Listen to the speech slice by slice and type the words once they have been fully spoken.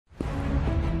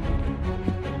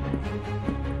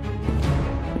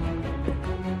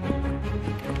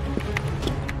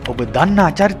ඔබ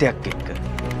දන්නා චරිතයක් එක්ක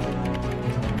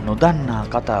නොදන්නා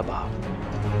කතාබහ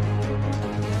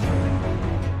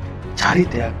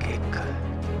චරිතයක් එක්ක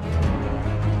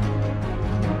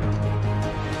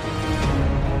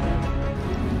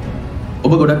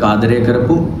ඔබ ගොඩක් ආදරය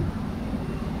කරපු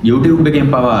YouTube එකෙන්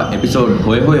පවා එපිසෝඩ්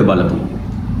හොය බලපු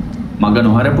මග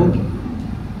නොහරපු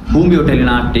භූමියෝ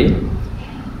ටෙලිනාට්‍යයේ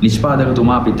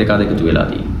නිෂ්පාදකතුමා අපිත් එක්ක එකතු වෙලා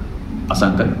තියෙනවා.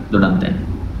 අසංක දොඩන්තැන්.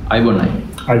 අයිබෝන්යි.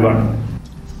 අයිබෝන්.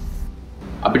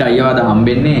 අපිට අයියවාද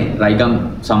හම්බෙන්නේ රයිගම්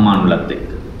සම්මානුලත් එක්ක.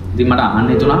 ඉතින් මට අහන්න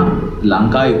හිතුණා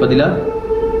ලංකාවේ ඉපදිලා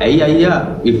ඇයි අයියා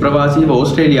විප්‍රවාසීව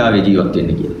ඕස්ට්‍රේලියාවේ ජීවත්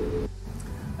වෙන්නේ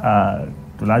කියලා.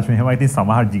 තුලාජ් මෙහෙමයි. ඉතින්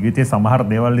සමහර ජීවිතයේ සමහර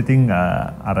දේවල් ඉතින්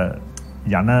අර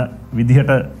යන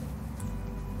විදිහට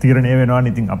තීරණය වෙනවා.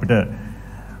 ඉතින් අපිට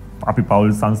අපි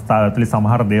පවුල් සංස්ථාව ඇතුලේ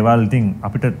සමහර දේවල් ඉතින්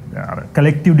අපිට අර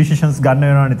කලෙක්ටිව් ඩිසිෂන්ස් ගන්න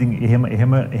වෙනවා. ඉතින්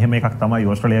එහෙම එකක් තමයි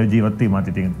ඕස්ට්‍රේලියාවේ ජීවත් වීමත්.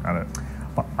 ඉතින් අර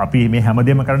අපි මේ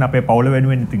හැමදේම කරන්නේ අපේ පවුල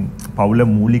වෙනුවෙන්. ඉතින් පවුල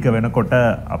මූලික වෙනකොට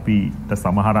අපිට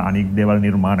සමහර අනික් දේවල්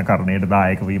නිර්මාණකරණයට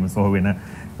දායක වීම සහ වෙන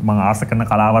මම ආස කරන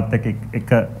කලාවත්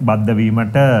එක්ක බද්ධ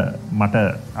වීමට මට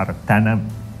අර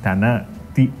තන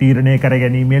තීරණය කර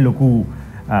ගැනීමේ ලොකු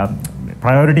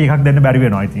ප්‍රයොරිටි එකක් දෙන්න බැරි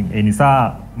වෙනවා. ඉතින් ඒ නිසා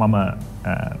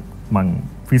මම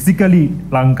ෆිසිකලි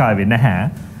ලංකාවේ නැහැ.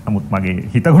 නමුත් මගේ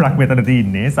හිත ගොඩක් මෙතන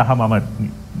තියෙන්නේ. සහ මම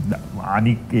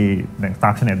අනික් දැන්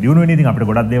තාක්ෂණය දියුණු වෙන ඉතින් අපිට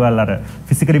ගොඩක් දේවල් අර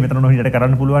ෆිසිකලි මෙතන නොහිට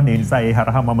කරන්න පුළුවන්. ඒ නිසා ඒ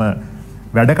හරහා මම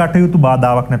වැඩ කටයුතු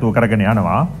බාධාවක් නැතුව කරගෙන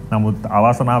යනවා. නමුත්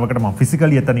අවාසනාවකට මම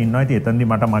ෆිසිකලි එතන ඉන්නවා. ඉතින් එතනදී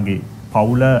මට මගේ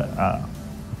පවුල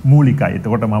මූලිකයි.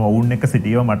 එතකොට මම ඔවුන් එක්ක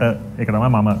සිටීම මට ඒක තමයි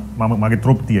මම මගේ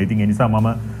තෘප්තිය. ඉතින් ඒ නිසා මම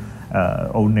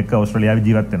ඔවුන් එක්ක ඕස්ට්‍රේලියාවේ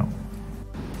ජීවත් වෙනවා.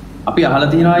 අපි අහලා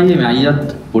තියෙනවා මේ අයියත්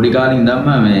පොඩි කාලේ ඉඳන්ම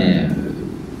මේ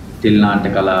ටෙලි නාට්‍ය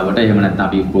කලාවට එහෙම නැත්නම්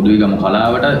අපි පොදුවේ ගමු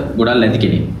කලාවට ගොඩක් ලැබි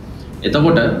කෙනෙක්.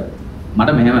 එතකොට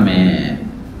මට මෙහෙම මේ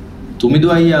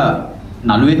තුමිදු අයියා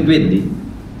නළුවෙක් වෙද්දී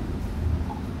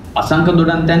අසංක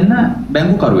දොඩන්තැන්න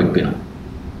බැංකුකරුවෙක් වෙනවා.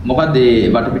 මොකද ඒ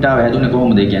වටපිටාව හැදුනේ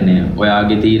කොහොමද? ඒ කියන්නේ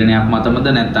ඔයාගේ තීරණයක් මතමද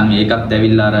නැත්නම් ඒකත්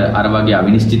ඇවිල්ලා අර වගේ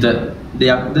අවිනිශ්චිත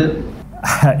දෙයක්ද?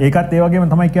 ඒකත් ඒ වගේම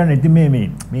තමයි කියන්නේ. ඉතින්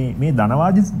මේ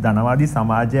ධනවාදී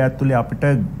සමාජය ඇතුලේ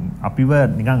අපිව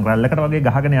නිකන් රැල්ලකට වගේ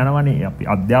ගහගෙන යනවනේ. අපි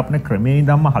අධ්‍යාපන ක්‍රමයේ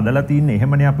ඉඳන්ම හදලා තින්නේ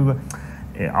එහෙමනේ.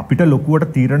 අපිට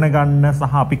ලොකුවට තීරණ ගන්න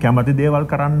සහ අපි කැමති දේවල්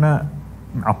කරන්න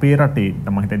අපේ රටේ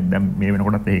මම හිතන්නේ දැන් මේ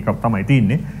වෙනකොටත් ඒක තමයි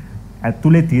තියෙන්නේ.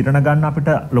 ඇතුලේ තීරණ ගන්න අපිට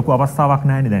ලොකු අවස්ථාවක්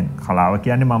නැහැනේ. දැන් කලාව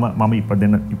කියන්නේ මම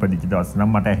ඉපදිච්ච දවස්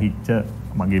නම් මට ඇහිච්ච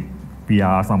මගේ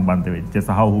පියා සම්බන්ධ වෙච්ච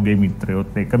සහ ඔහුගේ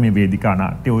මිත්‍රයොත් එක්ක මේ වේදිකා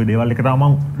නාට්‍ය ওই දේවල් එක තමයි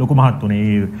මම ලොකු මහත් උනේ.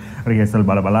 ඒ රිහර්සල්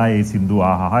බල ඒ සින්දු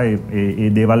ඒ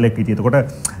දේවල් එක්ක ඉතින් එතකොට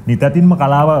නිතින්ම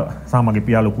කලාව සහ මගේ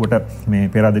පියා ලොකුවට මේ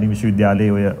පෙරදින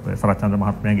විශ්වවිද්‍යාලයේ ඔය සරච්චන්ද්‍ර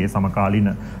මහත්මයාගේ සමකාලීන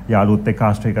යාළුවොත් එක්ක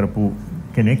ආශ්‍රය කරපු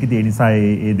කෙනෙක්. ඉතින් ඒ නිසා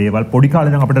ඒ දේවල් පොඩි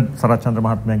කාලේ ඉඳන් අපිට සරච්චන්ද්‍ර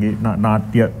මහත්මයාගේ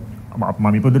නාට්‍ය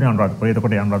මම ඉපදුනේ අනුරාධපුරේ.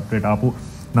 එතකොට අනුරාධපුරේට ආපු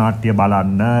නාට්‍ය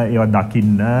බලන්න ඒවා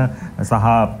දකින්න සහ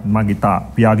මගේ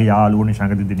පියාගේ යාළුවෝ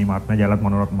ශංකදිදී මහත්මයා, ජයලත්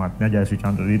මනෝරත්න මහත්මයා, ජයශ්‍රී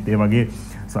චන්ද්‍රදීප් ඒ වගේ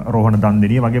රෝහණ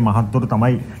දන්දෙනිය වගේ මහත්වරු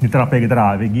තමයි නිතර අපේ ගෙදර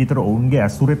ආවේ. ගීතර ඔවුන්ගේ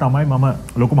ඇසුරේ තමයි මම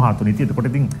ලොකු මහත්තුනේ. ඉතින් එතකොට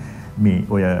ඉතින් මේ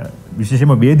ඔය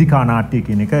විශේෂයෙන්ම වේදිකා නාට්‍ය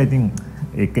කියන එක ඉතින්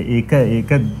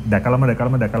ඒක දැකලම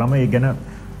ඒ ගැන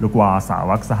ලොකු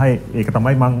ආසාවක් සහ ඒක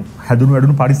තමයි මං හැදුණු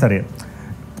වැඩුණු පරිසරය.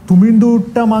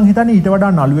 තුමින්දුට මං හිතන්නේ ඊට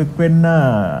වඩා නළුවෙක් වෙන්න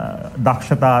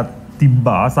දක්ෂතා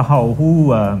තිබ්බා සහ ඔහු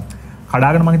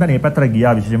කඩාගෙන මං හිතන්නේ මේ පැත්තට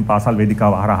ගියා විශේෂයෙන් පාසල්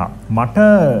වේදිකාව හරහා.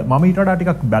 මම ඊට වඩා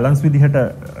ටිකක් බැලන්ස් විදිහට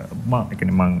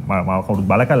මම කවුරුත්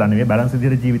බල කළා නෙවෙයි බැලන්ස්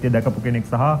විදිහට ජීවිතය දැකපු කෙනෙක්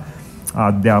සහ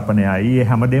අධ්‍යාපනයයි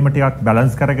හැමදේම ටිකක්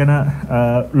බැලන්ස් කරගෙන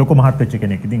ලොකු මහත් වෙච්ච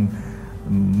කෙනෙක්. ඉතින්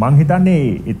මං හිතන්නේ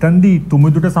එතනදී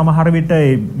තුමුදුට සමහර විට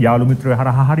යාළු මිත්‍රයෝ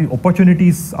හරහා හරි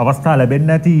ඔපචුනිටිස් අවස්ථා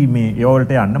ලැබෙන්නේ නැති මේ ඒ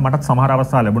වලට යන්න මටත් සමහර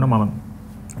අවස්ථා ලැබුණා.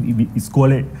 මම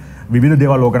ඉස්කෝලේ විවිධ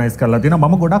දේවල් ඕගනයිස් කරලා තියෙනවා.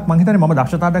 මම ගොඩක් මං හිතන්නේ මම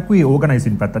දක්ෂතාව දක්වුවේ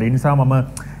ඕගනයිසින් පැත්තට. ඒ නිසා මම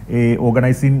ඒ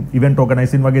ඕගනයිසින් ඉවෙන්ට්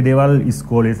ඕගනයිසින් වගේ දේවල්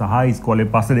ඉස්කෝලේ සහ ඉස්කෝලේ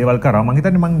පස්සේ දේවල් කරා. මං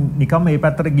හිතන්නේ මං නිකම්ම මේ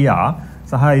පැත්තට ගියා.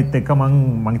 සහ ඒත් එක්ක මං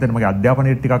හිතන්නේ මගේ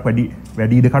අධ්‍යාපනයේ ටිකක්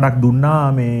වැඩි ඉඩකඩක් දුන්නා.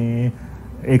 මේ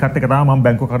ඒකත් එක තමයි මම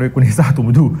බැංකුකරුවෙක් වුණේ සහ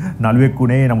තුමුදු නළුවෙක්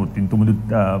වුණේ. නමුත්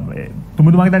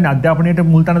තුමුදු මම හිතන්නේ අධ්‍යාපනයට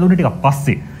මුල් තැන දුන්නේ ටිකක්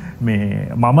පස්සේ. මේ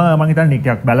මම හිතන්නේ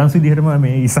ටිකක් බැලන්ස් විදිහටම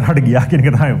මේ ඉස්සරහට ගියා කියන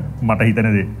එක තමයි මට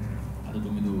හිතන දේ.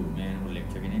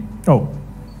 ඔව්.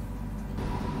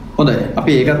 හොඳයි.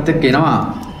 අපි ඒකත් එක්ක එනවා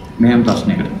මෙහෙම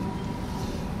ප්‍රශ්නයකට.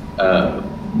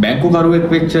 බැංකුකරුවෙක්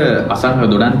වෙච්ච අසංක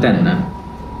දොඩන්තැන්න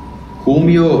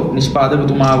භූමියෝ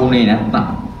නිෂ්පාදකතුමා වුණේ නැත්නම්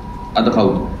අද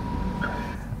කවුද?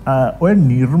 ඔය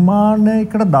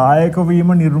නිර්මාණයකට දායක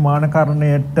වීම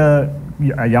නිර්මාණකරණයට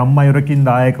යම් අයුරකින්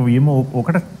දායක වීම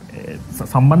ඕකට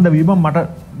සම්බන්ධ වීම මට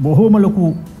බොහොම ලොකු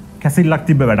කැසිල්ලක්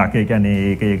තිබ්බ වැඩක්. ඒ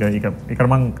කියන්නේ ඒක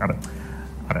මං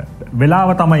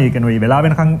වෙලාව තමයි ඒ කියන්නේ වෙලාව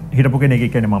වෙනකන් හිටපු කෙනෙක්. ඒ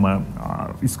කියන්නේ මම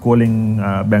ඉස්කෝලෙන්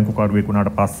බැංකු කරුවෙක්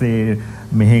වුණාට පස්සේ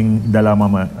මෙහෙන් ඉඳලා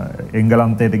මම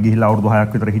එංගලන්තයට ගිහිල්ලා අවුරුදු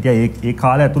 6ක් විතර හිටියා. ඒ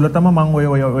කාලය ඇතුළතම මම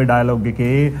ඔය ඩයලොග්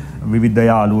එකේ විවිධ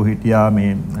යාළුවෝ හිටියා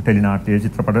මේ ටෙලිනාට්‍ය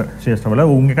චිත්‍රපට ශාස්ත්‍රවල.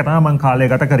 උන් එක තමයි මම කාලය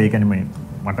ගත කරේ. ඒ කියන්නේ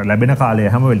මට ලැබෙන කාලය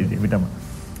හැම වෙලෙදිම.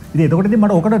 ඉතින් එතකොට ඉතින්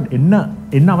මට ඔකට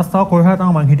එන්න අවස්ථාවක් කොහේ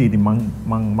තමයි මං හිටියේ. ඉතින්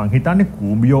මං හිතන්නේ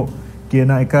කූඹියෝ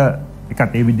කියන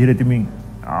එකට ඒ විදිහට ඉතින්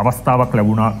අවස්ථාවක්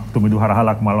ලැබුණා තුමිදු හරහා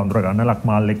ලක්මාල් අඳුර ගන්න.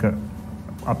 ලක්මාල් එක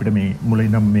අපිට මේ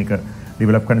මුලින්ම මේක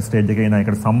ඩෙවලොප් කරන ස්ටේජ් එකේ ඉන්න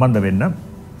එකට සම්බන්ධ වෙන්න.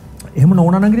 එහෙම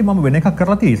නොවුනා නම් ඉතින් මම වෙන එකක්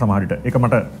කරලා තියෙයි සමහරවිට. ඒක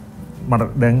මට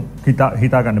දැන්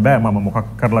හිතා ගන්න බෑ මම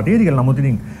මොකක් කරලා තියෙයිද කියලා. නමුත්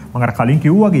ඉතින් මම අර කලින්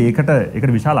කිව්වා වගේ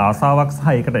ඒකට විශාල ආසාවක් සහ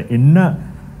ඒකට එන්න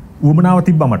උවමනාව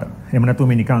තිබ්බා මට. එහෙම නැතුව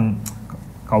මේ නිකන්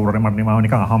කවුරුරේ මට නිමාව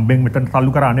නිකන් අහම්බෙන් මෙතන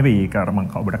තල්ලු කරා නෙවෙයි. ඒක අර මම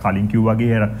ඔබට කලින් කිව්වා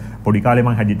වගේ අර පොඩි කාලේ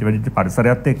මම හැදිච්ච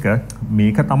පරිසරයත් එක්ක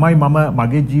මේක තමයි මම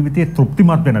මගේ ජීවිතයේ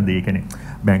තෘප්තිමත් වෙන දේ. කියන්නේ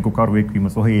බැංකු කරුවෙක් වීම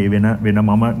සහ ඒ වෙන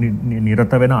මම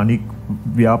නිරත වෙන අනික්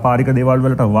ව්‍යාපාරික දේවල්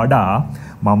වලට වඩා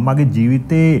මම මගේ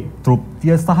ජීවිතයේ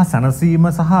තෘප්තිය සහ සැනසීම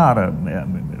සහ අර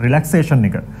රිලැක්සේෂන්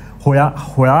එක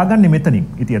හොයාගන්නේ මෙතනින්.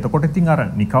 ඉතින් එතකොට ඉතින් අර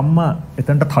නිකම්ම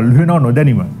එතනට තල්ලු වෙනව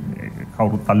නොදැනීම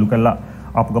කවුරුත් තල්ලු කරලා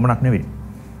ආපු ගමනක් නෙවෙයි.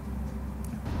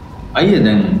 අයිය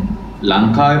දැන්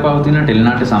ලංකාවේ පවතින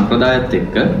ටෙලිනාට්‍ය සම්ප්‍රදායත්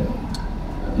එක්ක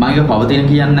මම ඒක පවතින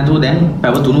කියන්නේ නැතුව දැන්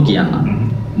පැවතුණු කියන්න.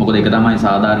 මොකද ඒක තමයි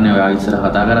සාමාන්‍ය ඔය ඉස්සර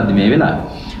කතා කරද්දි මේ වෙලාවේ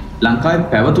ලංකාවේ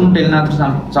පැවතුණු ටෙලිනාට්‍ය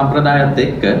සම්ප්‍රදායත්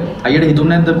එක්ක අයියට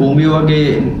හිතුනේ නැද්ද කූඹියෝ වගේ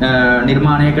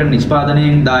නිර්මාණයක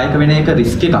නිෂ්පාදනයෙන් දායක වෙන එක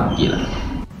රිස්ක් එකක් කියලා?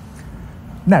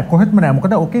 නෑ කොහෙත්ම නෑ.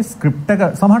 මොකද ඔකේ ස්ක්‍රිප්ට් එක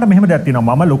සමහරට මෙහෙම දෙයක්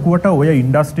තියෙනවා. මම ලොකුවට ඔය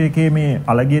ඉන්ඩස්ට්‍රි එකේ මේ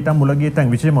අලගියටන්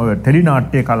මුලගියටන් විශේෂම ඔය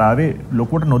ටෙලිනාට්‍ය කලාවේ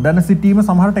ලොකුවට නොදැන සිටීම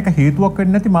සමහරට එක හේතුවක්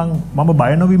වෙන්නේ නැති මම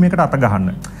බය නොවි මේකට අත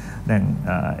ගහන්න. දැන්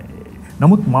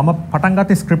නමුත් මම පටන්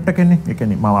ගත්තේ ස්ක්‍රිප්ට් එකෙන්නේ. ඒ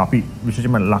කියන්නේ මම අපි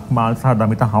විශේෂයෙන්ම ලක්මාල් සහ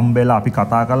දමිත හම්බෙලා අපි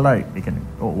කතා කරලා ඒ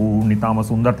කියන්නේ ඌ නිතාම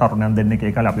සුන්දර තරුණයන් දෙන්නෙක්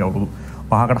ඒ කාලේ අපි අවුරුදු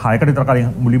 5කට 6කට විතර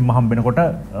කලින් මුලින්ම හම්බෙනකොට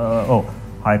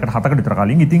 6කට 7කට විතර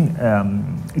කලින් ඉතින්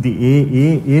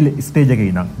ඒ ස්ටේජ් එකේ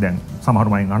ඉඳන් දැන් සමහර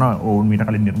මයින් අහනවා ඕන් මීට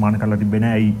කලින් නිර්මාණ කරලා තිබ්බේ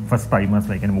නෑ. ඇයි ෆස්ට් ටයිමර්ස්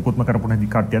ලා කියන්නේ මුකුත්ම කරපු නැති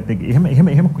කට්ටියත් එක්ක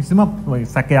එහෙම කිසිම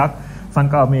සැකයක්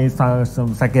සංකා මේ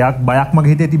සැකයක් බයක්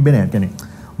මගේ හිතේ තිබ්බේ නෑ. කියන්නේ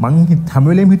මං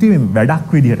හැම වෙලේම හිතුවේ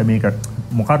වැඩක් විදිහට මේක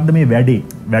මොකද්ද මේ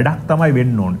වැඩක් තමයි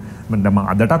වෙන්න ඕන. මම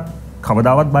අදටත්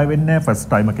කවදාවත් බය වෙන්නේ නැහැ ෆස්ට්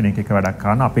ටයිමර් කෙනෙක් එක්ක වැඩක්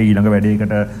කරන. අපේ ඊළඟ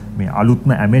වැඩේකට මේ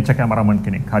අලුත්ම ඇමේචර් කැමරාමන්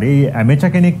කෙනෙක් හරි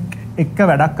ඇමේචර් කෙනෙක් එක්ක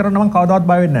වැඩක් කරන මම කවදාවත්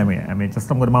බය වෙන්නේ නැහැ. මේ ඇමේචර්ස්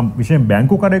තමයි මම විශේෂයෙන්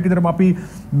බැංකු කරේ විතරම අපි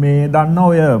මේ දන්න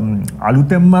ඔය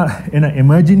අලුතෙන්ම එන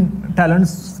එමර්ජින්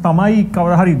ටැලන්ට්ස් තමයි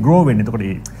කවදා හරි ග්‍රෝ වෙන්නේ. එතකොට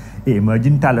ඒ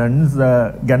එමර්ජින් ටැලන්ට්ස්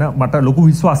ගැන මට ලොකු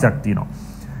විශ්වාසයක් තියෙනවා.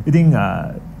 ඉතින්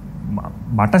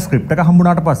මට ස්ක්‍රිප්ට් එක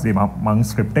හම්බුනාට පස්සේ මම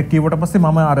ස්ක්‍රිප්ට් එක කියවට පස්සේ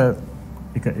මම අර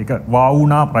එක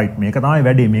වුණා රයිට් මේක තමයි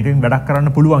වැඩේ මේකෙන් වැඩක්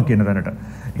කරන්න පුළුවන් කියන දැනට.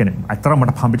 ඒ කියන්නේ අතර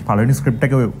මට හම්බෙච්ච පළවෙනි ස්ක්‍රිප්ට්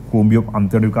එක කෝම්බියෝ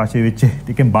අන්තිම විකාශය වෙච්ච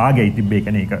ටිකෙන් භාගයයි තිබ්බේ. ඒ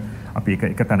කියන්නේ ඒක අපි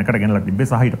එක තැනකට ගෙනලා තිබ්බේ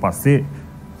සහ ඊට පස්සේ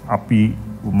අපි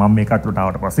මම මේක අතට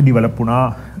ආවට පස්සේ ඩෙවලොප් වුණා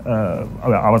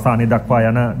අවසානයේ දක්වා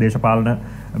යන දේශපාලන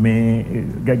මේ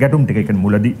ගැටුම් ටික. ඒ කියන්නේ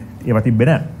මුලදී ඒවා තිබ්බේ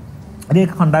නැහැ.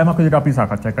 ඒක කණ්ඩායමක් විදිහට අපි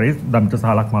සාකච්ඡා කරේ. දමිත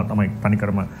සහ ලක්මාල් තමයි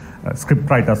තනිකරම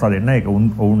ස්ක්‍රිප්ට් රයිටර්ස්ලා දෙන්න. ඒක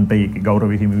ඔවුන්ට ඒක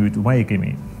ගෞරව හිමි වීතුමයි. ඒකේ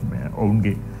මේ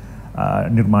ඔවුන්ගේ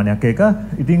නිර්මාණයක් ඒක.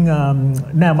 ඉතින්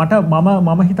නෑ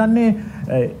මම හිතන්නේ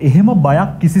එහෙම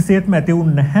බයක් කිසිසේත්ම ඇති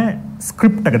වුණ නැහැ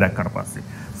ස්ක්‍රිප්ට් එක දැක්කට පස්සේ.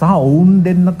 සහ ඔවුන්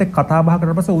දෙන්නත් එක්ක කතා බහ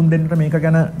කරලා පස්සේ ඔවුන් දෙන්නට මේක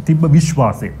ගැන තිබ්බ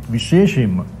විශ්වාසය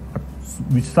විශේෂයෙන්ම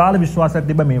විශාල විශ්වාසයක්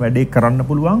තිබ්බ මේ වැඩේ කරන්න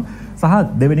පුළුවන්. සහ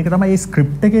දෙවෙනි එක තමයි මේ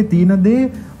ස්ක්‍රිප්ට් එකේ තියෙන දේ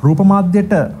රූප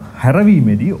මාධ්‍යයට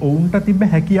හැරවීමේදී ඔවුන්ට තිබ්බ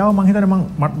හැකියාව මම හිතන්නේ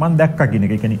මම දැක්කා කියන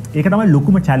එක. ඒ කියන්නේ ඒක තමයි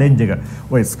ලොකුම චැලෙන්ජ් එක.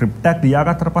 ඔය ස්ක්‍රිප්ට් එක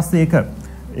ලියාගත්තට පස්සේ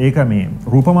ඒක මේ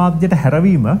රූප මාධ්‍යයට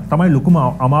හැරවීම තමයි ලොකුම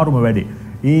අමාරුම වැඩේ.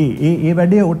 ඒ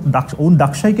වැඩේ ඔවුන්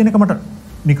දක්ෂයි කියන එක මට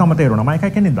නිකම්ම තේරුණා. මම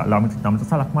එකයි කියන්නේ දමිත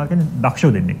සහ ලක්මාල් කියන්නේ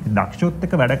දක්ෂෝ දෙන්නේ. දක්ෂොත්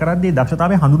එක්ක වැඩ කරද්දී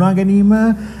දක්ෂතාවය හඳුනා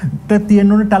ගැනීමට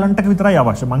තියෙන ඕනේ ටැලන්ට් එක විතරයි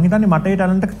අවශ්‍ය. මම හිතන්නේ මට ඒ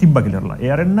ටැලන්ට් එක තිබ්බා කියලා.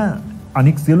 ඒ අරන්න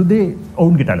අනික් සියලු දේ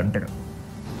ඔවුන්ගේ ටැලන්ට් එක.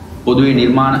 පොදුවේ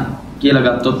නිර්මාණ කියලා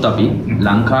ගත්තොත් අපි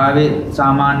ලංකාවේ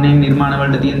සාමාන්‍යයෙන් නිර්මාණ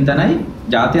වලට තියෙන තැනයි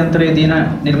ජාත්‍යන්තරයේ තියෙන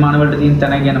නිර්මාණ වලට තියෙන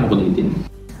තැනයි ගැන මොකද හිතන්නේ?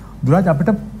 දුරාජ්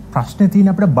අපිට ප්‍රශ්නේ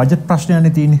තියෙන්නේ අපිට බජට්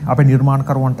ප්‍රශ්නයනේ තියෙන්නේ අපේ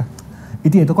නිර්මාණකරුවන්ට.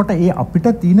 ඉතින් එතකොට ඒ අපිට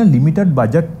තියෙන ලිමිටඩ්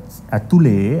බජට්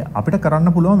ඇතුලේ අපිට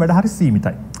කරන්න පුළුවන් වැඩ හරි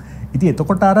සීමිතයි. ඉතින්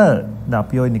එතකොට අර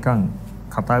අපි ඔය නිකන්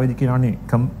කතාවේදී කියනවානේ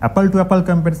apple to apple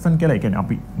comparison කියලා. ඒ කියන්නේ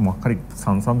අපි මොකක් හරි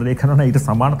සංසන්දනය කරනවා ඊට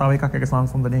සමානතාව එකක් එක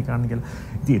සංසන්දනය කරන්න කියලා.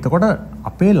 ඉතින් එතකොට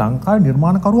අපේ ලංකාවේ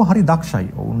නිර්මාණකරුවෝ හරි දක්ෂයි.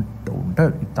 උන්ට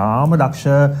ඉතාම දක්ෂ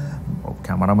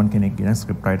කැමරාමන් කෙනෙක් කියන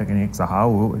ස්ක්‍රිප්ට් රයිටර් කෙනෙක් සහ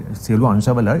සියලු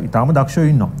අංශවල ඉතාම දක්ෂයෝ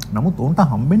ඉන්නවා. නමුත් උන්ට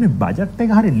හම්බෙන්නේ බජට්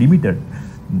එක හරි ලිමිටඩ්.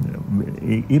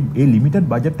 ඒ ලිමිටඩ්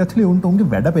බජට් ඇතුලේ උන්ගේ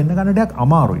වැඩ පෙන්න ගන්න දෙයක්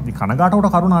අමාරුයි. ඉතින්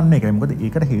කනගාටුවට කරුණ අන්න එකයි. මොකද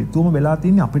ඒකට හේතුවම වෙලා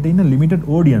තියෙන්නේ අපිට ඉන්න ලිමිටඩ්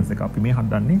ඔඩියන්ස් එක. අපි මේ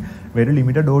හදන්නේ very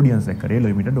limited audience එක. ඒ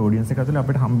limited audience එක ඇතුලේ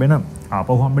අපිට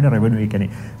ආපහු හම්බෙන revenue, ඒ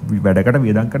කියන්නේ වැඩකට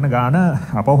වියදම් කරන ගාන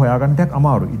ආපහු හොයාගන්න ටිකක්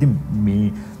අමාරුයි. ඉතින් මේ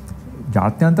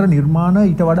ජාත්‍යන්තර නිර්මාණ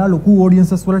ඊට වඩා ලොකු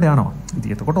audiences වලට යනවා.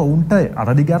 ඉතින් එතකොට ඔවුන්ට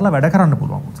අරදි ගාරලා වැඩ කරන්න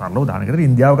පුළුවන්. සරලව උදාහරණයකට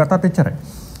ඉන්දියාව ගත්තත් එච්චරයි.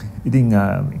 ඉතින්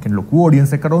ඒ කියන්නේ ලොකු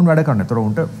audience එකකට උන් වැඩ කරන. ඒතර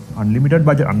උන්ට unlimited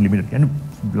budget, unlimited කියන්නේ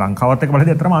ලංකාවත් එක්ක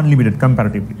බලද්දී අතරම unlimited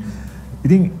comparatively.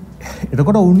 ඉතින්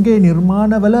එතකොට උන්ගේ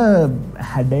නිර්මාණවල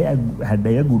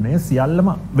හැඩය ගුණය සියල්ලම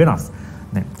වෙනස්.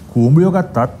 දැන් කූඹියෝ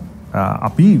ගත්තත්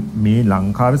අපි මේ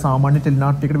ලංකාවේ සාමාන්‍ය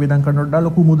ටෙලිනාට්‍යයකට වේදම් කරනකොට වඩා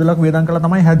ලොකු මුදලක් වේදම් කරලා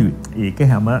තමයි හැදුවේ. ඒක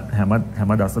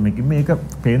හැම දශමකින්ම මේක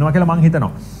පේනවා කියලා මං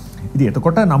හිතනවා. ඉතින්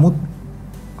එතකොට නමුත්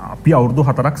අපි අවුරුදු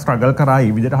 4ක් ස්ට්‍රගල් කරා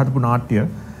මේ විදිහට හදපු නාට්‍ය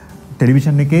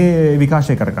ටෙලිවිෂන් එකේ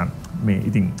විකාශය කරගන්න. මේ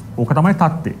ඉතින් ඕක තමයි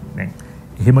තත්ත්වය. දැන්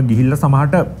එහෙම ගිහිල්ලා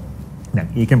සමහරට දැන්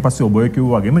ඒකෙන් පස්සේ ඔබ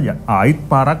කිව්වා වගේම ආයිත්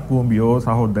පාරක් කූඹියෝ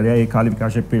සහෝදරයා ඒ කාලේ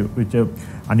විකාශය වෙච්ච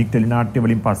අනික් ටෙලිනාට්‍ය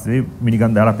වලින් පස්සේ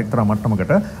මිනිගන් දාලා එක්තරා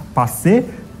මට්ටමකට පස්සේ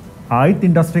ආයිත්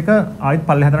ඉන්ඩස්ට්‍රි එක ආයිත්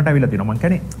පල්ලෙහාට ඇවිල්ලා තියෙනවා. මං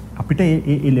කියන්නේ අපිට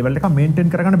ඒ ලෙවල් එක මේන්ටේන්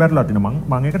කරගන්න බැරිලා තියෙනවා.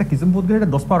 මං ඒකට කිසිම පුද්ගලයෙක්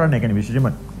දොස් පවරන්නේ නැහැ.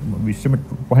 කියන්නේ විශේෂම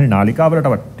කොහේ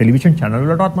නාලිකාවලටවත් ටෙලිවිෂන් channel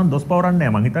වලටවත් මං දොස් පවරන්නේ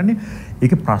නැහැ. මං හිතන්නේ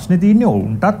ඒකේ ප්‍රශ්නේ තියෙන්නේ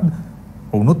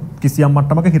ඔවුනුත් කිසියම්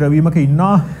මට්ටමක හිරවීමක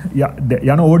ඉන්නා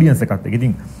යන ඔඩියන්ස් එකක්.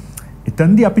 ඉතින්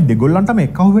එතෙන්දී අපි දෙගොල්ලන්ටම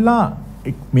එකහුව වෙලා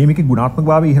මේකේ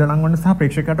ගුණාත්මකභාවය ඉහළ නංවන්න සහ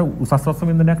ප්‍රේක්ෂකයට උසස් රස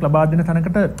වින්දනයක් ලබා දෙන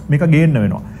තැනකට මේක ගේන්න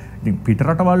වෙනවා. ඉතින්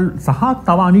පිටරටවල් සහ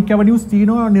තව අනික් ඇවනියුස්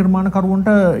තියෙනවා නිර්මාණකරුවන්ට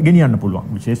ගෙනියන්න පුළුවන්.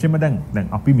 විශේෂයෙන්ම දැන්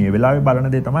අපි මේ වෙලාවේ බලන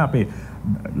දේ තමයි අපේ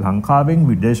ලංකාවෙන්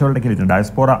විදේශ වලට කියලා තියෙන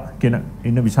ඩයස්පෝරා කියන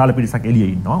ඉන්න විශාල පිරිසක්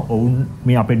එළියේ ඉන්නවා. ඔවුන්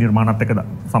මේ අපේ නිර්මාණත් එක්ක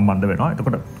සම්බන්ධ වෙනවා.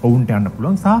 එතකොට ඔවුන්ට යන්න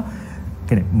පුළුවන් සහ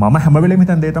මම හැම වෙලේම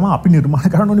හිතන දේ තමයි අපි නිර්මාණ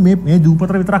කරන්න ඕනේ මේ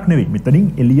දූපතර විතරක් නෙවෙයි. මෙතනින්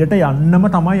එළියට යන්නම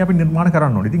තමයි අපි නිර්මාණ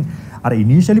කරන්න ඕනේ. ඉතින් අර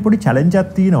ඉනිෂියලි පොඩි චැලෙන්ජ් එකක්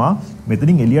තියෙනවා.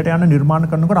 මෙතනින් එළියට යන නිර්මාණ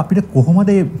කරනකොට අපිට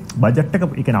කොහොමද මේ බජට් එක,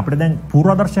 ඒ කියන්නේ අපිට දැන්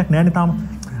පූර්වාදර්ශයක් නැහැනේ තාම.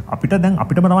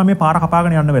 අපිටම තමයි මේ පාර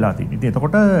කපාගෙන යන්න වෙලා තියෙන්නේ. ඉතින්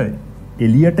එතකොට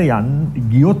එළියට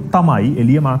ගියොත් තමයි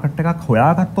එළිය මාකට් එකක්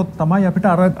හොයාගත්තොත් තමයි අපිට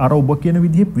අර ඔබ කියන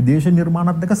විදිහේ විදේශ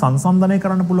නිර්මාණත් එක්ක සංසන්දනය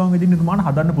කරන්න පුළුවන් විදිහ නිර්මාණ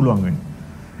හදන්න පුළුවන් වෙන්නේ.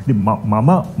 ඉතින්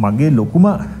මගේ ලොකුම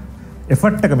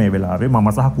එෆර්ට් එක මේ වෙලාවේ මම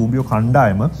සහ කූඹියෝ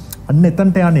කණ්ඩායම අන්න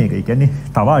එතනට යන එක. ඒ කියන්නේ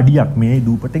තව අඩියක් මේ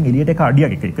දූපතෙන් එළියට එක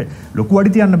අඩියක් එක ලොකු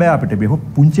අඩි තියන්න බෑ අපිට. මේ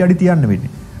පුංචි අඩි තියන්න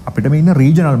වෙන්නේ. අපිට මේ ඉන්න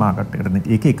රීජනල් මාකට් එකට.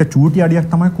 ඒක එක චූටි අඩියක්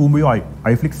තමයි කූඹියෝ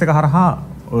iFlix එක හරහා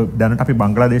දැනට අපි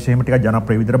බංග්ලාදේශයේ එහෙම ටිකක්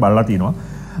ජනප්‍රිය විදිහට බලලා තිනවා.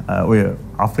 ඔය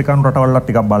ආෆ්‍රිකානු රටවල්ලත්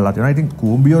ටිකක් බලලා තියෙනවා. ඉතින්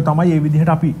කූඹියෝ තමයි මේ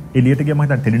විදිහට අපි එළියට ගියම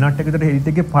හිතන්න ටෙලිනාට්‍ය එකකට එළියට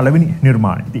ගියේ පළවෙනි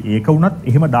නිර්මාණය. ඉතින් ඒක වුණත්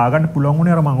එහෙම දාගන්න පුළුවන්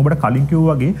වුණේ අර මම ඔබට කලින්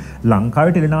කිව්වා වගේ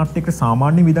ලංකාවේ ටෙලිනාට්‍ය එකට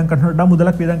සාමාන්‍ය වියදම් කරනවට වඩා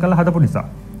මුදලක් වියදම් කරලා හදපු නිසා.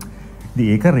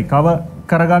 ඉතින් ඒක රිකවර්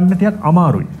කරගන්න ටිකක්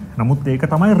අමාරුයි. නමුත් ඒක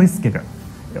තමයි රිස්ක් එක.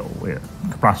 ඔය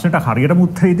ප්‍රශ්නට හරියටම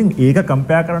උත්තරේ ඉතින් ඒක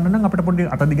කම්පෙයාර් කරන්න නම් අපිට පොඩි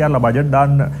අතදි ගාලා බජට්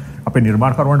දාන්න අපේ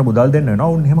නිර්මාණකරුවන්ට මුදල් දෙන්න වෙනවා.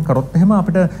 උන් එහෙම කරොත් එහෙම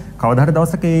අපිට කවදා හරි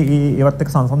දවසක ඒවත්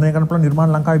එක්ක සංසන්දනය කරන්න පුළුවන්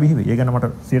නිර්මාණ ලංකාවේ බිහි වෙයි. ඒ ගැන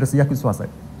මට 100%ක් විශ්වාසයි.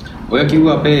 ඔය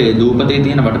කිව්වා අපේ දූපතේ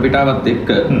තියෙන වටපිටාවත් එක්ක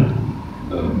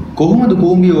කොහොමද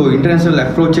කූඹියෝ ඉන්ටර්නැෂනල්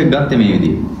අප්‍රෝච් එක ගත්තේ මේ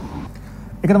විදිහට?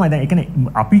 ඒක තමයි දැන් ඒ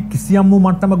කියන්නේ අපි කිසියම් වූ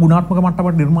මට්ටම ගුණාත්මක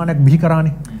මට්ටමකට නිර්මාණයක් බිහි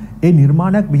කරානේ. ඒ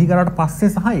නිර්මාණයක් බිහි කරාට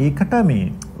පස්සේ සහ ඒකට මේ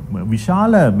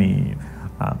විශාල මේ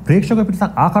ප්‍රේක්ෂක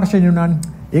පිරිසක් ආකර්ෂණය වුණානේ.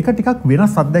 ඒක ටිකක්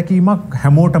වෙනස් අත්දැකීමක්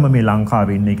හැමෝටම මේ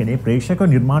ලංකාවේ ඉන්නේ. ඒ කියන්නේ ප්‍රේක්ෂක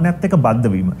නිර්මාණයත් එක්ක බද්ධ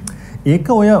වීම.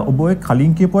 ඒක ඔබ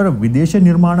කලින් කියපු විදේශ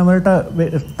නිර්මාණ වලට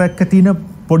එක්ක තියෙන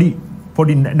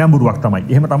පොඩි නැඹුරුවක් තමයි.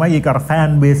 එහෙම තමයි ඒක අර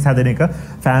ෆෑන් බේස් හැදෙන එක,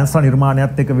 ෆෑන්ස්ලා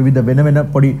නිර්මාණයත් එක්ක විවිධ වෙන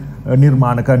පොඩි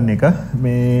නිර්මාණ කරන එක.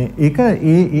 මේ ඒක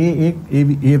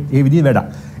ඒ විදිහේ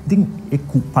වැඩක්. ඉතින් ඒ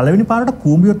පළවෙනි පාරට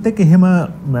කූඹියොත් එක්ක එහෙම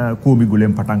කූඹි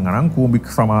ගුලෙන් පටන් ගන්න කූඹි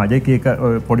සමාජයක ඒක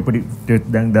පොඩි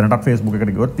දැන් දැනට Facebook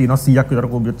එකට ගියොත් තියෙනවා 100ක් විතර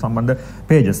කූඹියොත් සම්බන්ධ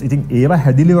pages. ඉතින් ඒවා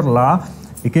හැදිලිවරලා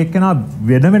එක එක්කෙනා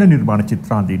වෙන නිර්මාණ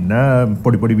චිත්‍ර අඳින්න,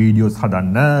 පොඩි වීඩියෝස්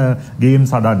හදන්න,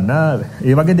 ගේම්ස් හදන්න,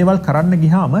 ඒ වගේ දේවල් කරන්න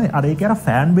ගියාම අර ඒක අර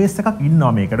ෆෑන් බේස් එකක්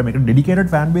ඉන්නවා මේකට. මේකට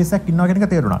ඩෙඩිකේටඩ් ෆෑන් බේස් එකක් ඉන්නවා කියන එක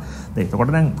තේරුණා.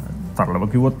 එතකොට දැන් සරලව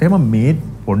කිව්වොත් එහෙම මේ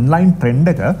ඔන්ලයින්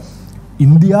ට්‍රෙන්ඩ් එක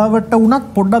ඉන්දියාවට වුණත්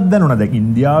පොඩ්ඩක් දැනුණා. දැන්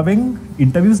ඉන්දියාවෙන්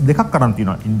ඉන්ටර්විව්ස් දෙකක් කරන්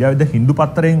තිනවා. ඉන්දියාවේ හින්දු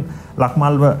පත්තරෙන්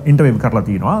ලක්මාල්ව ඉන්ටර්විව් කරලා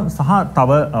තිනවා. සහ තව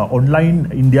ඔන්ලයින්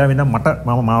ඉන්දියාවේ ඉඳන්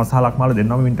මම මාව සහ ලක්මාල්ව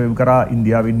දෙන්නම ඉන්ටර්විව් කරා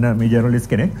ඉන්දියාවේ ඉන්න මේ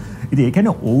ජර්නලිස්ට් කෙනෙක්. ඉතින් ඒ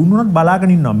කියන්නේ ඔවුන් උනත්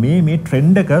බලාගෙන ඉන්නවා මේ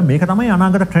ට්‍රෙන්ඩ් එක මේක තමයි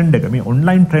අනාගත ට්‍රෙන්ඩ් එක මේ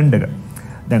ඔන්ලයින් ට්‍රෙන්ඩ් එක.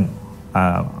 දැන්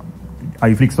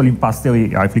iFlix වලින් පස්සේ ඔය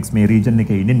iFlix මේ රීජන්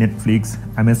එකේ ඉන්නේ Netflix,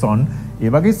 Amazon ඒ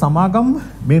වගේ සමාගම්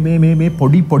මේ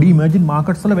පොඩි ඉමර්ජින්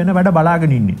මාකට්ස් වල වෙන වැඩ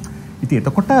බලාගෙන ඉන්නේ. ඉතින්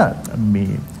එතකොට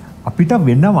මේ අපිට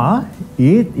වෙනවා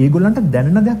ඒගොල්ලන්ට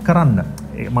දැනෙන දෙයක් කරන්න.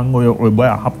 මම ඔය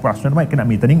ප්‍රශ්නෙටම එක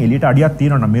මෙතනින් එළියට අඩියක්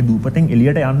තියෙනවා නම් මේ දූපතෙන්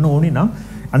එළියට යන්න ඕනේ නම්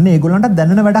අන්න ඒගොල්ලන්ට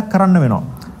දැනෙන වැඩක් කරන්න වෙනවා.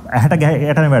 ඇහැට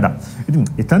ගැටෙන වැඩ. ඉතින්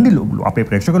එතනදී අපේ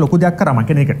ප්‍රේක්ෂක ලොකු දෙයක් කරා මම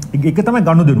කියන්නේ ඒක තමයි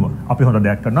ගනුදෙනුව. අපි හොඳ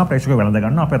දෙයක් කරනවා ප්‍රේක්ෂක වැළඳ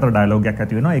ගන්නවා අපේ අතර ඩයලොග් එකක්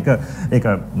ඇති වෙනවා. ඒක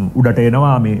උඩට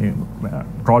එනවා මේ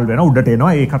රෝල් වෙනවා උඩට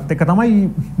එනවා ඒකත් එක්ක තමයි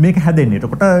මේක හැදෙන්නේ.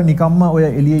 එතකොට නිකම්ම ඔය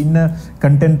එළියේ ඉන්න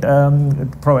කන්ටෙන්ට්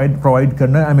ප්‍රොවයිඩ්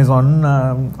කරන Amazon,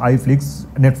 iFlix,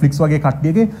 Netflix වගේ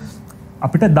කට්ටියගේ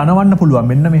අපිට දනවන්න පුළුවන්.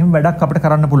 මෙන්න මෙහෙම වැඩක් අපිට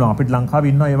කරන්න පුළුවන්. අපිට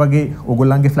ලංකාවේ ඉන්නවා ඒ වගේ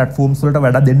ඕගොල්ලන්ගේ ප්ලැට්ෆෝම්ස් වලට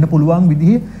වැඩ දෙන්න පුළුවන්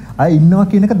විදිහේ අය ඉන්නවා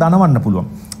කියන එක දනවන්න පුළුවන්.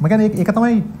 මම කියන්නේ ඒක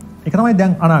තමයි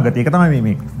දැන් අනාගතය. ඒක තමයි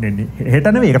මේ හෙට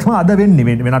නෙවෙයි ඒක තමයි අද වෙන්නේ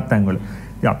මේ වෙනත් තැන්වල.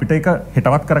 ඉතින් අපිට ඒක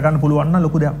හෙටවත් කරගන්න පුළුවන් නම්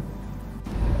ලොකු දෙයක්.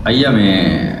 අයියා මේ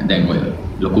දැන් ඔය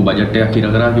ලොකු බජට් එකක් ඉර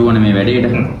කරා කිව්වනේ මේ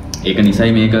වැඩේට. ඒක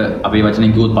නිසයි මේක අපේ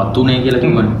වචනෙන් කිව්වොත් පත් උනේ කියලා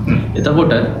කිව්වනේ.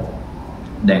 එතකොට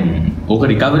දැන් ඕක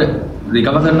රිකවර්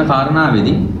කරන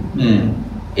කාරණාවේදී මේ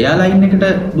එයාලයින් එකට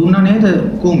දුන්නා නේද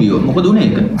කූඹියෝ? මොකද උනේ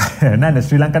ඒක? නෑ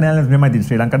ශ්‍රී ලංකන් එයාලයින්ස් නෙමෙයි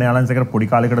ශ්‍රී ලංකන් එයාලයින්ස් එකට පොඩි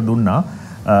කාලයකට දුන්නා.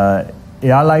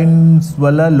 එයාලයින්ස්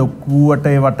වල ලොකුවට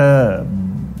ඒවට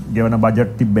ගෙවන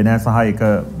බජට් තිබ්බේ නෑ සහ ඒක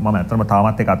මම ඇත්තටම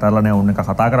තාමත් ඒක අතහැරලා නෑ උන් එක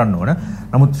කතා කරන්න ඕන.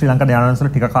 නමුත් ශ්‍රී ලංකන් එයාලයින්ස්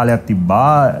වල ටික කාලයක් තිබ්බා.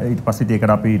 ඊට පස්සේ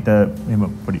ඒකට අපිට එහෙම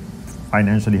පොඩි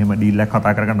ෆයිනෑන්ෂියලි එහෙම ඩීල් එකක්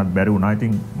කතා කරගන්නත් බැරි වුණා.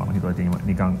 ඉතින් මම හිතුවා ඉතින්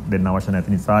නිකන් දෙන්න අවශ්‍ය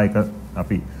නැති නිසා ඒක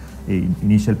අපි ඒ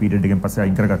ඉනිෂියල් පීරියඩ් එකෙන් පස්සේ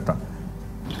අයින් කරගත්තා.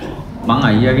 මං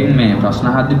අයියාගෙන් මේ ප්‍රශ්න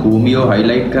අහද්දි කූඹියෝ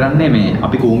හයිලයිට් කරන්නේ මේ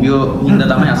අපි කූඹියෝ හින්දා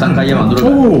තමයි අසංක අයියා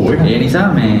වඳුරගන්නේ. ඒ නිසා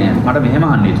මේ මට මෙහෙම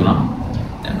අහන්න හිතුණා.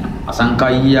 දැන් අසංක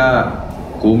අයියා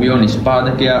කූඹියෝ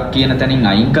නිෂ්පාදකයා කියන තැනින්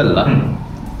අයින් කළා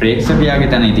ප්‍රේක්ෂකයාගේ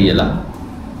තැන තියලා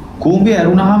කූඹිය